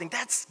victim of something,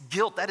 that's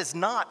guilt. That is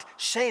not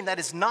shame. That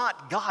is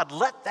not God.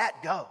 Let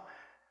that go.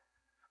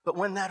 But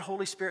when that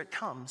Holy Spirit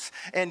comes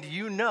and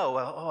you know,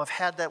 oh, I've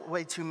had that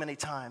way too many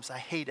times. I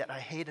hate it, I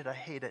hate it, I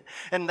hate it.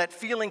 And that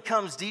feeling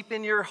comes deep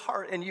in your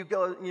heart and you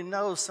go, you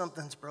know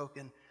something's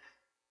broken.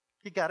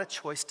 You got a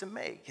choice to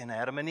make. And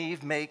Adam and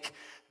Eve make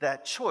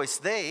that choice.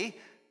 They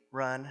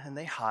run and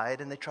they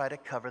hide and they try to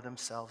cover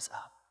themselves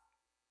up.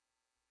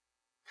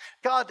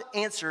 God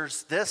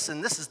answers this,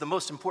 and this is the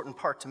most important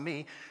part to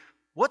me.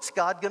 What's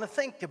God going to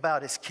think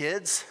about his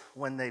kids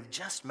when they've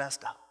just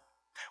messed up?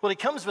 Well, he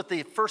comes with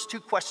the first 2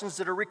 questions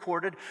that are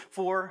recorded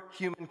for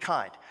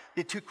humankind.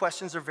 The 2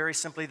 questions are very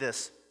simply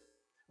this: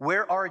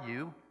 where are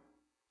you,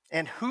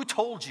 and who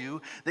told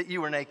you that you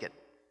were naked?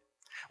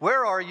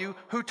 Where are you?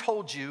 Who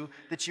told you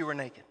that you were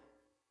naked?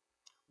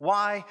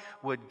 Why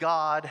would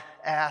God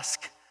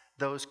ask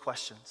those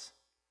questions?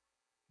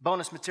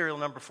 Bonus material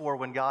number 4,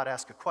 when God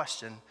asks a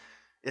question,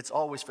 it's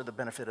always for the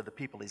benefit of the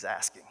people he's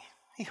asking.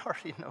 He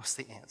already knows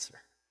the answer.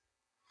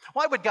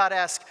 Why would God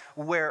ask,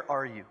 where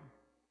are you?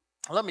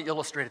 Let me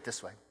illustrate it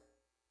this way.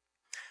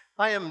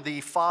 I am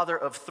the father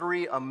of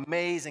 3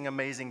 amazing,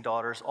 amazing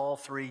daughters, all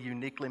 3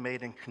 uniquely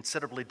made and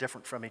considerably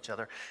different from each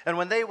other. And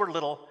when they were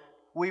little,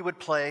 we would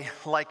play,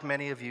 like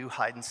many of you,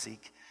 hide and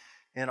seek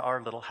in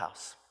our little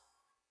house.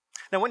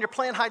 Now, when you're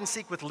playing hide and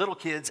seek with little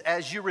kids,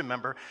 as you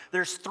remember,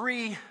 there's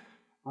 3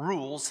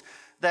 rules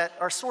that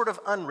are sort of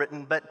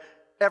unwritten, but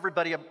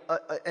everybody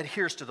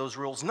adheres to those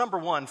rules. Number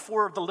 1,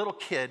 for the little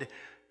kid,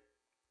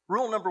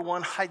 rule number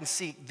 1, hide and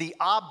seek, the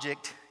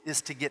object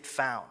is to get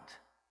found.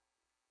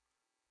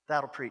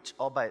 That'll preach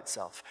all by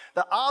itself.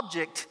 The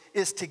object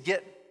is to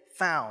get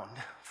found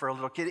for a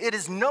little kid. It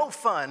is no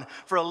fun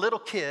for a little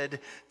kid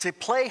to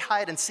play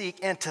hide and seek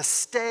and to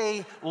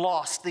stay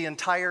lost the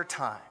entire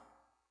time.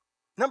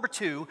 Number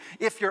 2,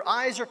 if your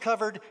eyes are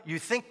covered, you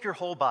think your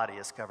whole body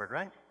is covered,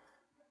 right?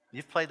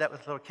 You've played that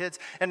with little kids.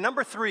 And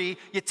number 3,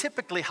 you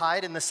typically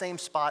hide in the same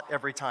spot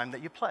every time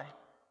that you play.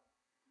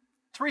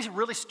 3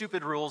 really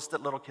stupid rules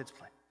that little kids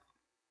play.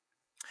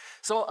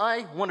 So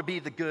I want to be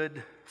the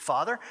good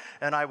father,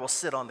 and I will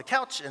sit on the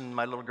couch, and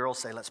my little girls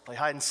say, let's play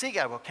hide and seek.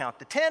 I will count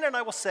to 10, and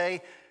I will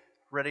say,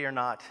 ready or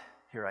not,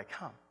 here I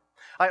come.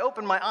 I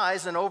open my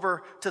eyes, and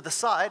over to the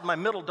side, my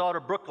middle daughter,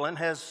 Brooklyn,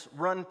 has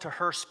run to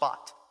her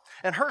spot.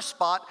 And her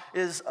spot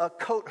is a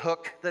coat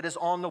hook that is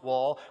on the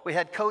wall. We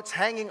had coats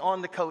hanging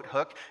on the coat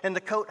hook, and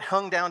the coat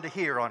hung down to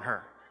here on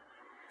her.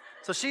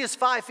 So she is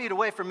 5 feet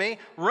away from me,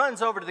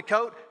 runs over to the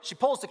coat, she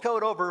pulls the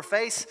coat over her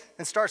face,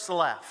 and starts to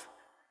laugh.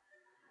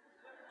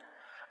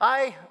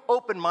 I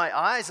open my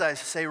eyes, I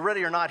say,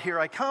 ready or not, here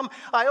I come.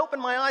 I open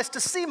my eyes to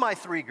see my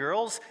 3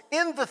 girls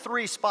in the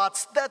 3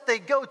 spots that they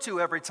go to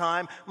every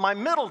time. My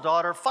middle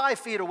daughter, 5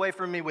 feet away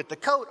from me with the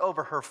coat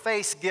over her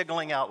face,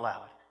 giggling out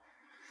loud.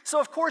 So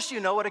of course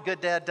you know what a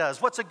good dad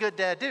does. What's a good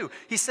dad do?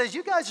 He says,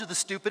 you guys are the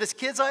stupidest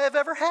kids I have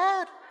ever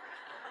had.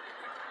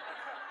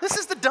 This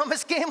is the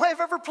dumbest game I've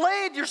ever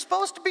played. You're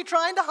supposed to be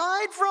trying to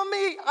hide from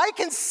me. I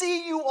can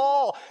see you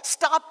all.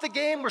 Stop the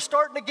game. We're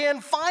starting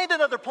again. Find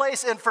another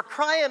place. And for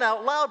crying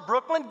out loud,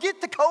 Brooklyn, get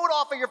the coat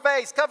off of your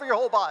face. Cover your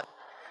whole body.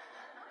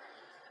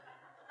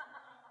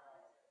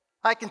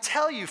 I can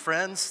tell you,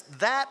 friends,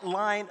 that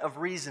line of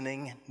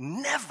reasoning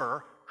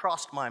never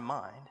crossed my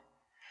mind.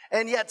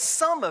 And yet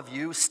some of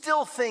you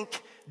still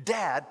think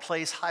Dad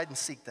plays hide and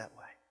seek that way.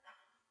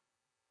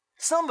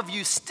 Some of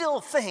you still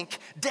think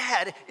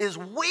Dad is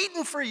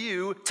waiting for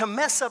you to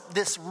mess up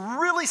this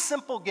really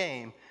simple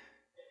game,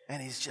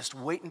 and he's just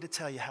waiting to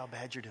tell you how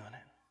bad you're doing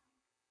it.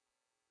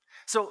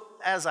 So,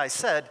 as I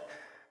said,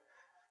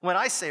 when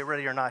I say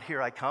ready or not,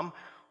 here I come,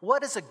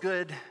 what does a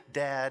good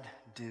dad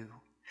do?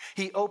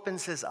 He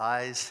opens his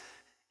eyes,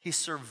 he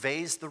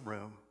surveys the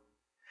room,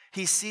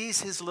 he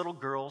sees his little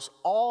girls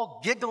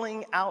all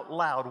giggling out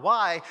loud.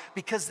 Why?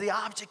 Because the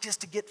object is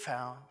to get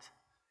found.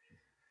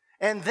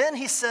 And then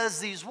he says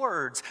these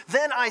words.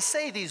 Then I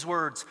say these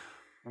words.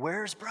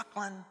 Where's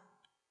Brooklyn?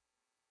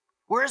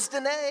 Where's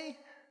Danae?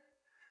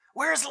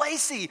 Where's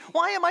Lacey?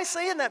 Why am I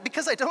saying that?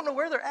 Because I don't know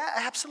where they're at?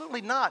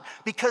 Absolutely not.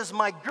 Because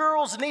my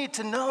girls need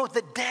to know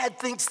that Dad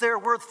thinks they're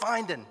worth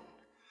finding.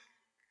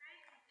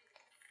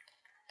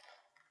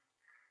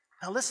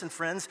 Now listen,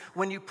 friends,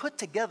 when you put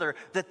together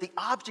that the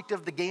object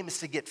of the game is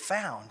to get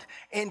found,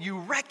 and you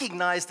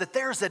recognize that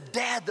there's a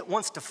dad that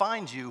wants to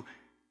find you,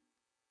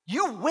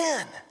 you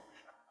win.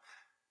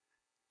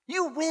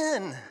 You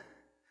win.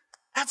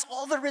 That's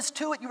all there is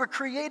to it. You were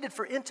created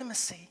for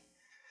intimacy.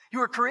 You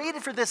were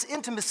created for this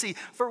intimacy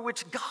for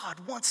which God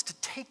wants to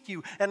take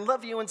you and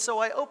love you. And so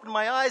I open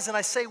my eyes and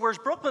I say, where's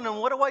Brooklyn? And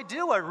what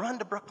do? I run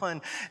to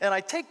Brooklyn and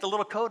I take the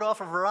little coat off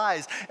of her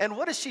eyes. And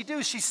what does she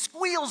do? She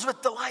squeals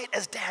with delight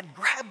as Dad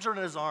grabs her in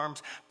his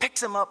arms,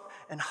 picks him up,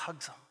 and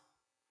hugs him.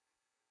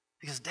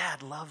 Because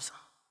Dad loves him.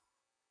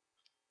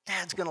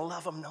 Dad's going to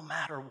love him no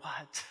matter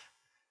what.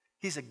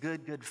 He's a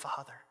good, good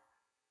father.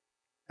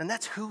 And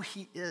that's who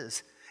he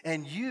is.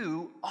 And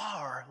you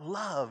are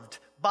loved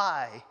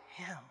by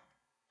him.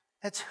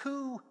 That's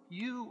who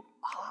you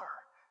are.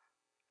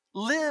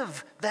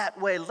 Live that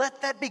way.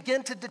 Let that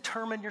begin to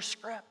determine your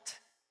script.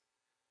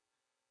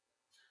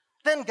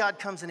 Then God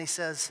comes and he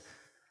says,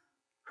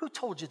 who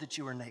told you that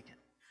you were naked?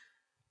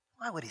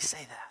 Why would he say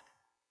that?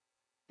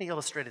 Let me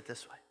illustrate it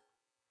this way.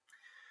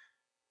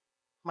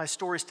 My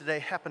stories today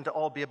happen to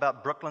all be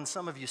about Brooklyn.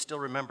 Some of you still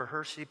remember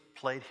her. She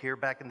played here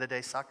back in the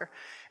day, soccer.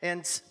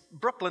 And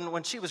Brooklyn,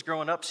 when she was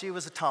growing up, she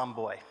was a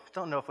tomboy.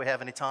 Don't know if we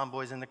have any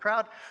tomboys in the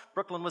crowd.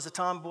 Brooklyn was a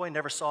tomboy,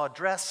 never saw a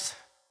dress,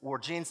 wore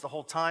jeans the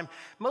whole time.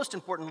 Most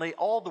importantly,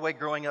 all the way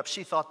growing up,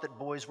 she thought that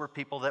boys were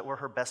people that were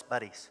her best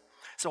buddies.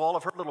 So all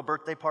of her little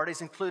birthday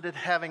parties included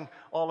having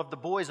all of the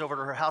boys over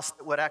to her house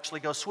that would actually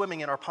go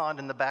swimming in our pond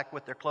in the back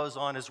with their clothes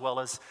on, as well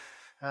as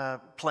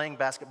playing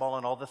basketball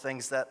and all the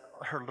things that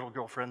her little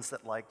girlfriends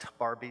that liked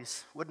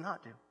Barbies would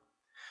not do.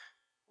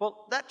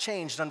 Well, that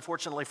changed,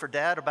 unfortunately, for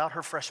Dad about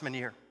her freshman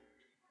year.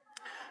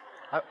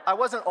 I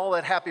wasn't all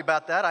that happy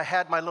about that. I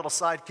had my little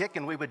sidekick,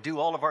 and we would do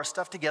all of our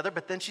stuff together,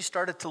 but then she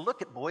started to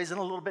look at boys in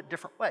a little bit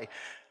different way.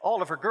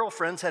 All of her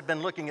girlfriends had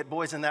been looking at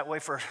boys in that way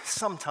for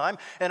some time,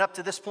 and up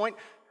to this point,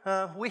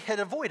 we had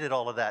avoided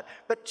all of that.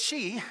 But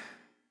she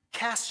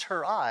cast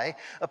her eye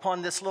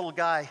upon this little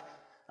guy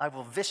I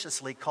will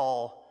viciously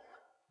call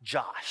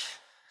Josh.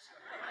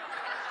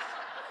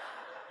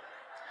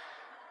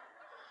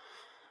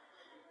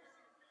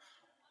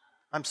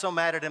 I'm so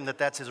mad at him that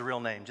that's his real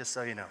name, just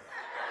so you know.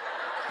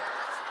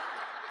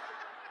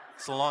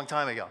 It's a long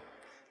time ago.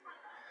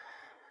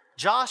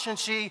 Josh and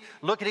she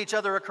look at each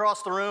other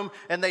across the room,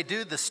 and they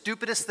do the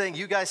stupidest thing.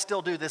 You guys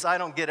still do this. I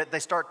don't get it. They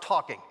start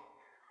talking.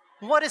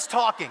 What is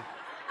talking?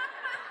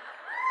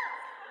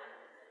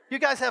 You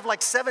guys have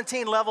like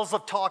 17 levels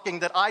of talking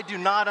that I do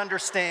not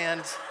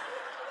understand.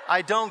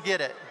 I don't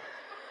get it.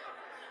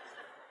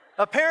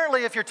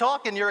 Apparently, if you're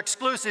talking, you're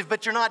exclusive,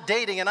 but you're not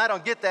dating, and I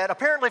don't get that.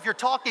 Apparently, if you're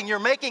talking, you're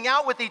making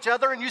out with each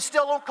other, and you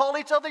still don't call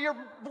each other your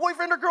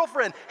boyfriend or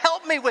girlfriend.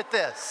 Help me with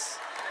this.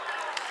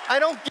 I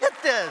don't get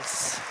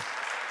this.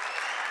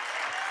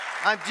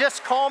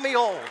 Just call me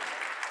old.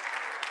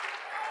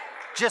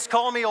 Just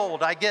call me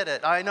old. I get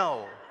it. I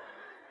know.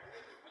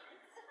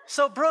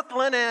 So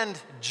Brooklyn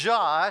and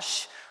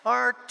Josh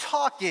are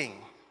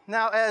talking.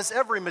 Now, as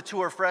every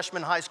mature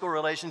freshman high school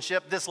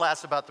relationship, this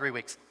lasts about 3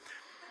 weeks.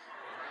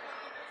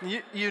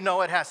 You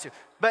know it has to.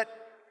 But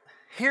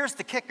here's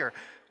the kicker.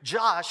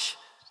 Josh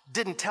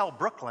didn't tell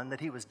Brooklyn that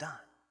he was done.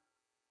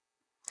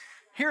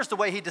 Here's the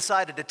way he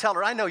decided to tell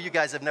her. I know you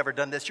guys have never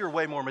done this. You're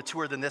way more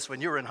mature than this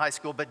when you were in high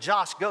school. But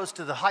Josh goes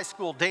to the high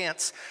school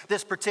dance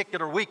this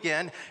particular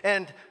weekend,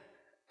 and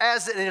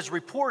as it is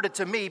reported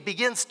to me,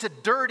 begins to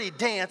dirty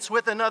dance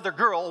with another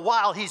girl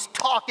while he's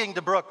talking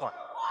to Brooklyn.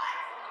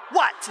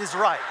 What is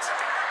right?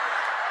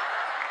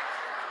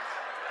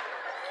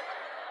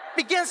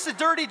 Begins to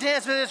dirty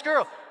dance with this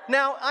girl.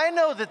 Now, I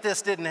know that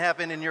this didn't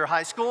happen in your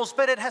high schools,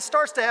 but it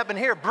starts to happen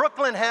here.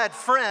 Brooklyn had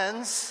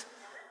friends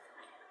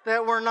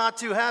that were not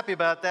too happy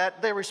about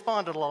that. They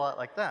responded a lot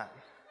like that.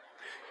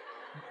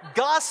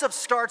 Gossip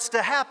starts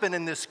to happen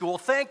in this school.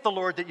 Thank the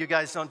Lord that you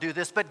guys don't do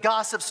this, but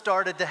gossip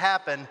started to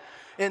happen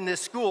in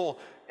this school.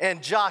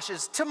 And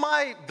to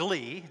my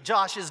glee,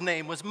 Josh's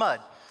name was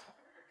Mud.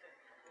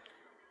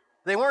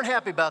 They weren't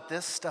happy about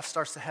this. Stuff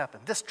starts to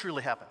happen. This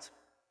truly happens.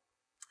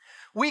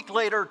 Week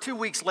later, 2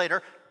 weeks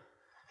later,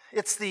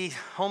 it's the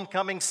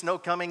homecoming, snow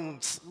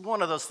coming,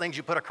 one of those things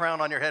you put a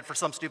crown on your head for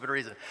some stupid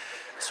reason.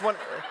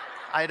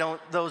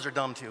 Those are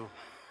dumb too.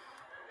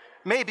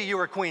 Maybe you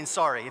were a queen,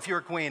 sorry. If you're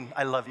a queen,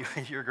 I love you,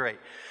 you're great.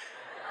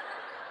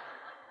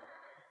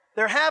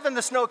 They're having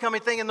the snow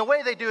coming thing, and the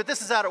way they do it,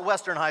 this is out at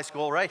Western High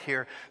School right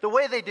here. The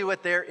way they do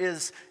it there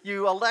is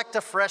you elect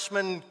a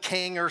freshman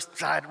king or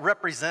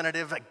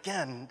representative.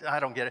 Again, I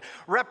don't get it.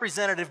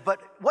 Representative,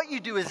 but what you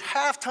do is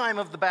halftime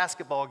of the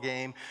basketball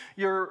game,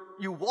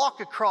 you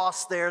walk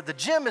across there, the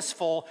gym is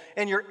full,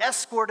 and you're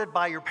escorted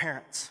by your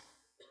parents.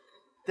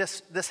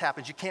 This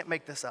happens. You can't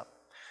make this up.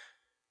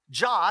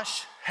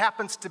 Josh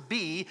happens to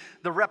be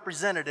the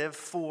representative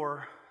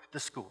for the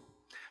school,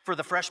 for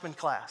the freshman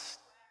class.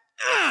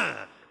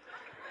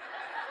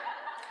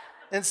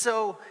 And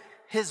so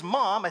his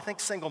mom, I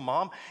think single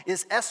mom,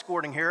 is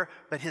escorting her,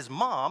 but his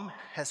mom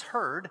has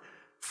heard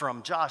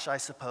from Josh, I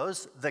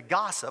suppose, the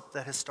gossip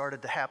that has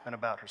started to happen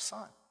about her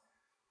son.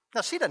 Now,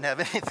 she doesn't have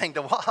anything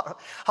to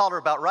holler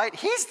about, right?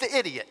 He's the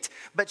idiot,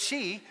 but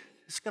she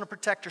is going to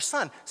protect her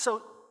son.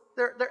 So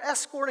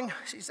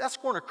she's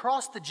escorting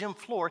across the gym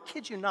floor,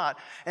 kid you not,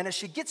 and as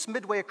she gets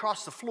midway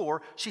across the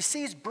floor, she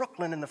sees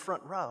Brooklyn in the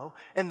front row,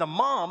 and the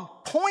mom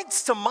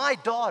points to my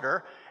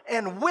daughter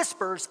and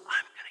whispers, "I'm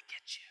going to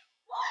get you."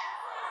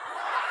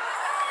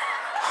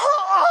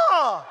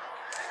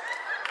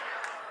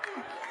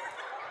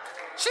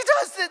 She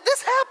does it.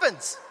 This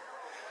happens.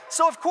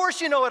 So of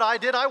course, you know what I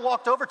did? I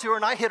walked over to her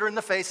and I hit her in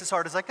the face as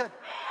hard as I could.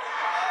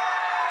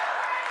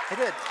 I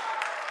did.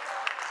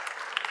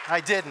 I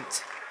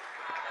didn't.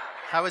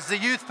 I was the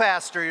youth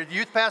pastor.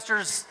 Youth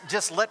pastors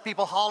just let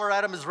people holler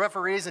at them as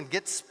referees and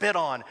get spit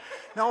on.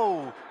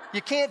 No,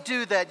 you can't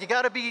do that. You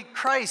got to be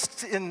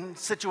Christ in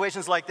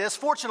situations like this.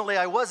 Fortunately,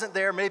 I wasn't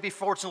there. Maybe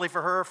fortunately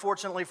for her,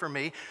 fortunately for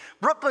me.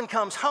 Brooklyn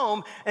comes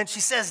home and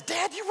she says,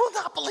 "Dad, you will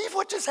not believe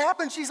what just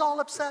happened." She's all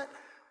upset.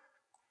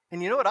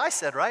 And you know what I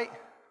said, right?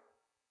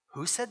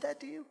 Who said that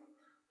to you?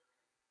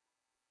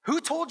 Who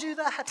told you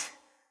that?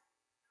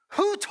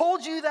 Who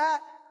told you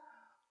that?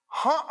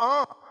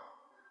 Now,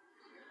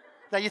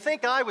 you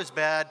think I was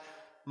bad.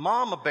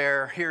 Mama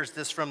Bear hears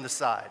this from the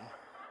side.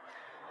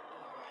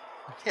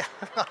 Yeah.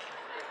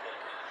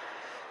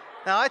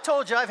 Now, I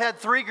told you I've had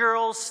 3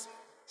 girls,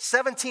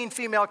 17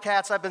 female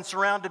cats. I've been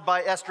surrounded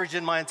by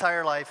estrogen my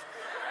entire life.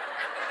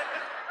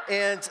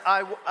 And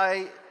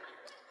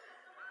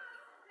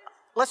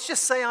let's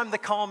just say I'm the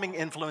calming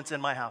influence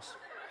in my house.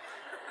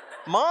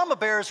 Mama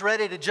Bear is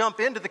ready to jump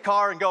into the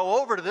car and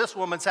go over to this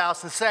woman's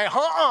house and say,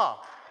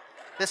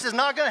 this is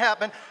not going to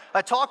happen.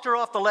 I talked her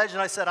off the ledge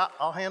and I said,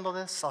 I'll handle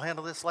this. I'll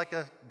handle this like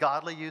a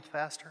godly youth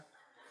pastor.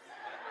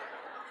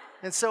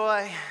 And so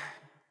I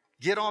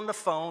get on the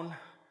phone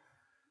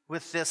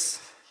with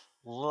this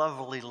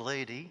lovely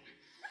lady.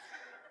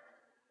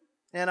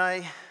 And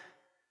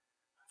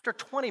after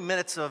 20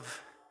 minutes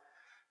of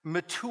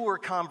mature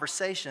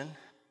conversation,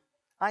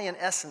 I in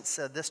essence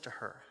said this to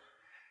her: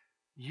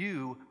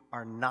 "You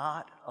are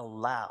not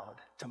allowed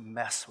to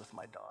mess with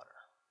my daughter."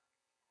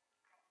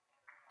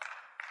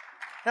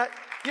 Now,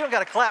 you don't got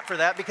to clap for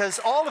that because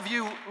all of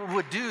you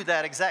would do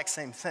that exact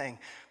same thing,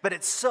 but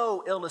it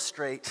so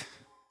illustrates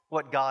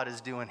what God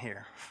is doing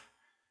here.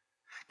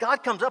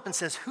 God comes up and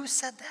says, "Who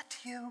said that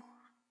to you?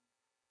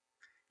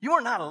 You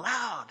are not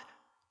allowed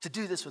to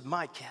do this with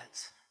my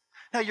kids."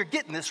 Now, you're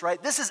getting this,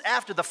 right? This is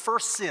after the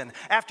first sin,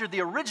 after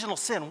the original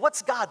sin.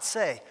 What's God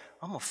say?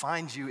 "I'm going to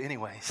find you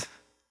anyways.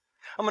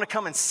 I'm going to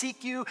come and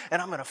seek you,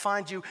 and I'm going to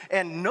find you,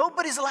 and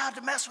nobody's allowed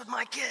to mess with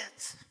my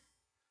kids."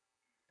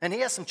 And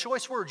he has some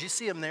choice words. You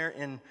see them there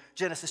in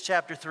Genesis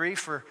chapter 3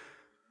 for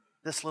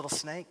this little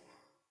snake.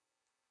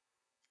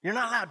 You're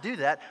not allowed to do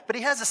that. But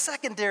he has a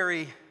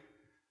secondary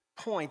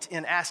point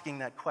in asking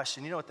that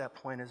question. You know what that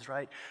point is,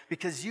 right?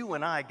 Because you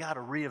and I got to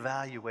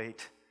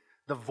reevaluate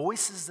the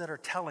voices that are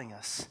telling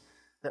us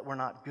that we're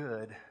not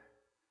good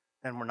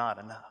and we're not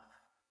enough.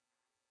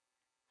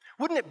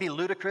 Wouldn't it be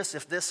ludicrous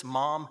if this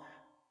mom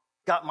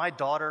got my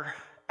daughter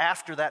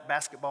after that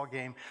basketball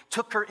game,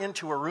 took her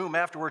into her room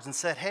afterwards and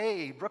said,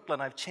 "Hey, Brooklyn,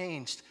 I've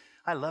changed.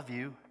 I love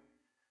you.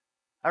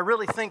 I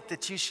really think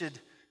that you should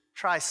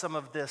try some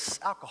of this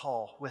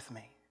alcohol with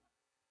me."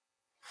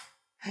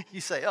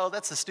 You say, "Oh,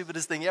 that's the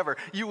stupidest thing ever."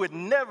 You would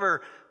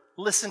never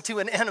listen to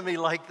an enemy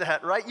like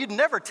that, right? You'd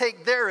never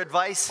take their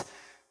advice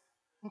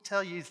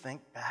until you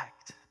think back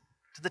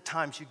to the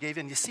times you gave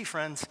in. You see,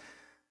 friends,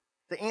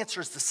 the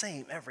answer is the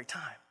same every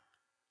time.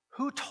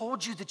 Who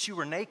told you that you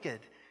were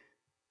naked?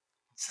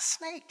 It's a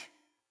snake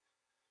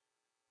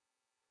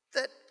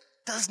that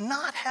does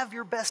not have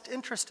your best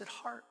interest at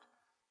heart,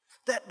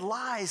 that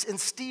lies and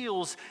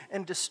steals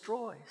and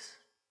destroys.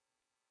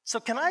 So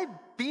can I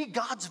be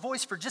God's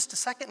voice for just a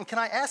second? And can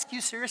I ask you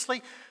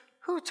seriously,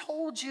 who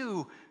told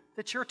you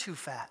that you're too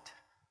fat?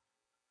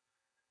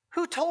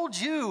 Who told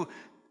you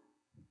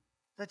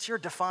that you're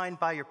defined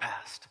by your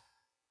past?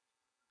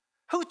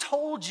 Who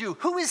told you?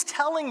 Who is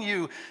telling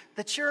you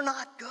that you're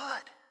not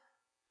good?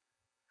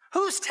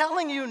 Who's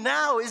telling you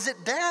now? Is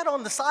it dad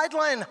on the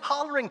sideline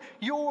hollering,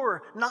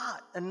 "You're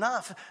not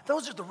enough"?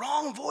 Those are the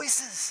wrong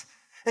voices.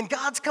 And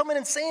God's coming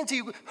and saying to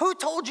you, who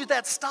told you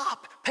that?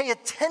 Stop, pay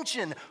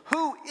attention.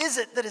 Who is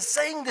it that is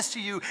saying this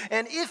to you?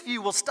 And if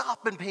you will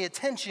stop and pay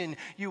attention,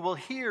 you will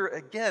hear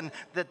again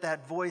that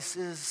that voice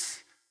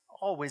is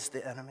always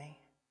the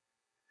enemy.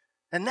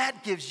 And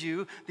that gives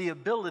you the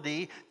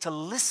ability to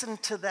listen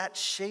to that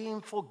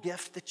shameful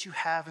gift that you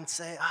have and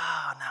say,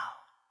 no.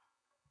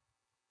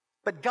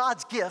 But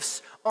God's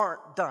gifts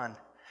aren't done.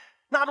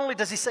 Not only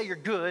does he say you're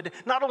good,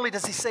 not only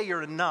does he say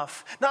you're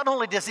enough, not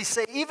only does he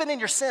say, even in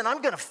your sin,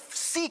 I'm going to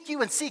seek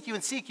you and seek you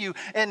and seek you,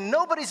 and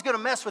nobody's going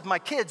to mess with my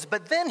kids.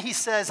 But then he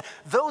says,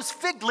 those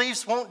fig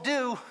leaves won't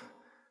do.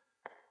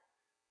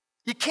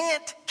 You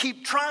can't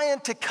keep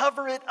trying to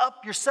cover it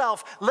up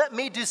yourself. Let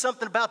me do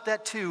something about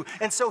that too.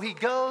 And so he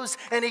goes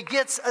and he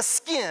gets a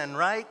skin,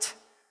 right?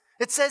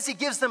 It says he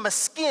gives them a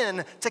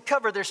skin to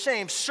cover their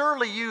shame.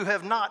 Surely you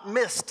have not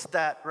missed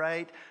that,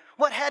 right?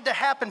 What had to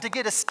happen to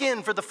get a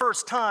skin for the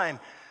first time?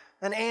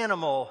 An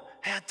animal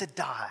had to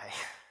die.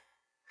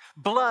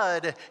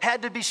 Blood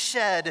had to be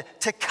shed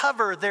to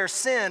cover their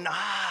sin.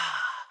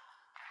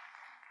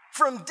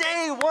 From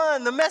day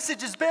one, the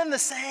message has been the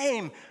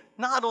same.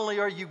 Not only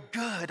are you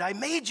good, I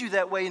made you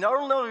that way. Not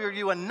only are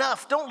you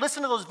enough, don't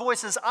listen to those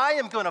voices. I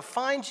am going to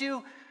find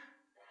you.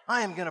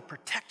 I am going to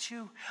protect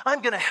you.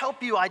 I'm going to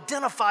help you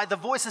identify the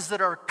voices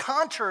that are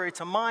contrary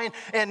to mine.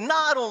 And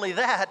not only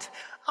that,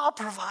 I'll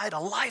provide a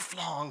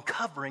lifelong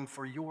covering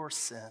for your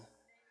sin.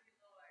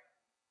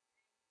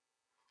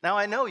 Now,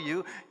 I know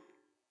you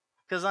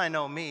because I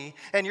know me.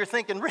 And you're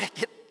thinking,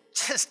 Rick, it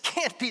just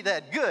can't be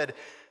that good.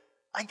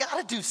 I got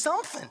to do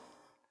something.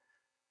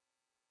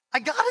 I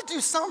got to do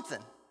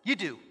something. You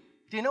do.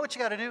 Do you know what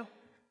you got to do?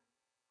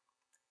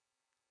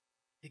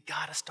 You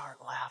got to start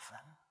laughing.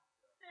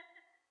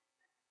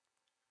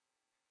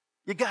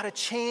 You got to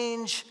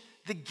change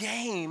the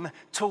game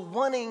to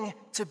wanting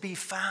to be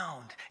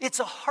found. It's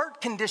a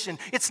heart condition.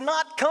 It's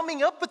not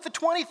coming up with the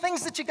 20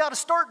 things that you got to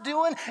start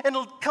doing and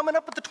coming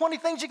up with the 20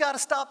 things you got to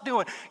stop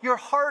doing. Your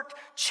heart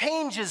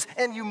changes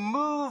and you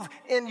move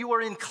and you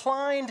are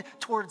inclined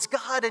towards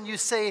God and you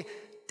say,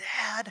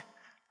 Dad,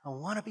 I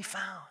want to be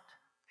found.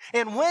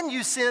 And when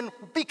you sin,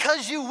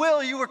 because you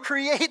will, you were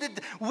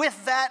created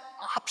with that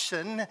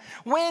option.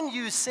 When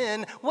you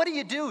sin, what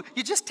do?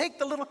 You just take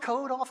the little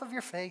coat off of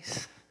your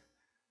face.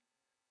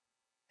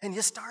 And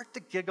you start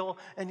to giggle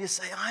and you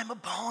say, I'm a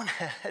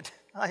bonehead.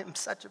 I am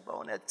such a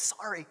bonehead.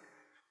 Sorry.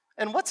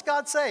 And what's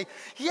God say?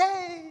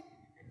 Yay.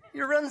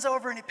 He runs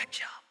over and he picks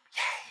you up.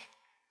 Yay.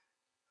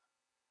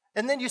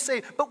 And then you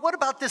say, but what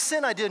about this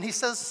sin I did? And he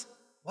says,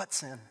 what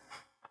sin?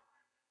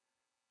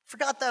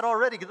 Forgot that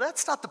already.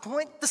 That's not the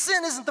point. The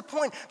sin isn't the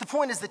point. The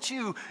point is that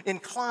you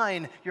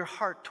incline your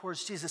heart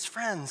towards Jesus.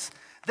 Friends,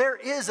 there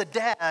is a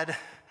dad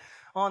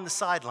on the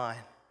sideline.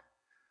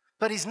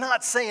 But he's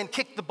not saying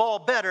kick the ball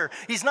better.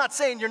 He's not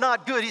saying you're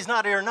not good. He's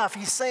not enough.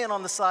 He's saying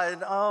on the side,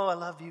 oh, I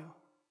love you.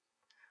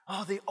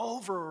 Oh, the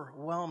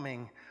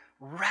overwhelming,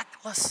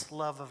 reckless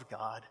love of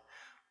God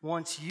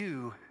wants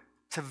you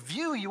to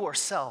view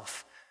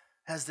yourself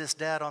as this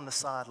dad on the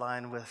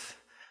sideline with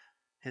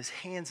his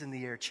hands in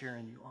the air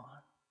cheering you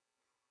on.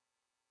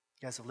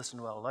 You guys have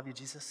listened well. Love you,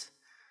 Jesus.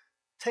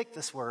 Take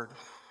this word,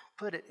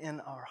 put it in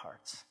our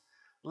hearts.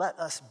 Let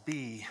us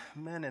be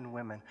men and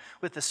women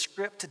with a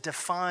script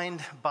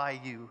defined by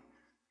you,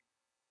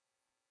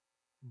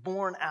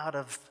 born out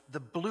of the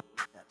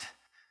blueprint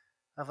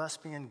of us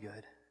being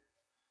good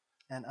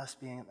and us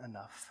being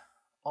enough,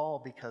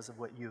 all because of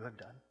what you have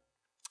done.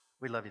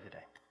 We love you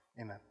today.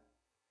 Amen.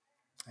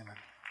 Amen.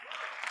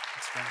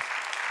 Let's stand.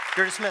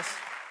 You're dismissed.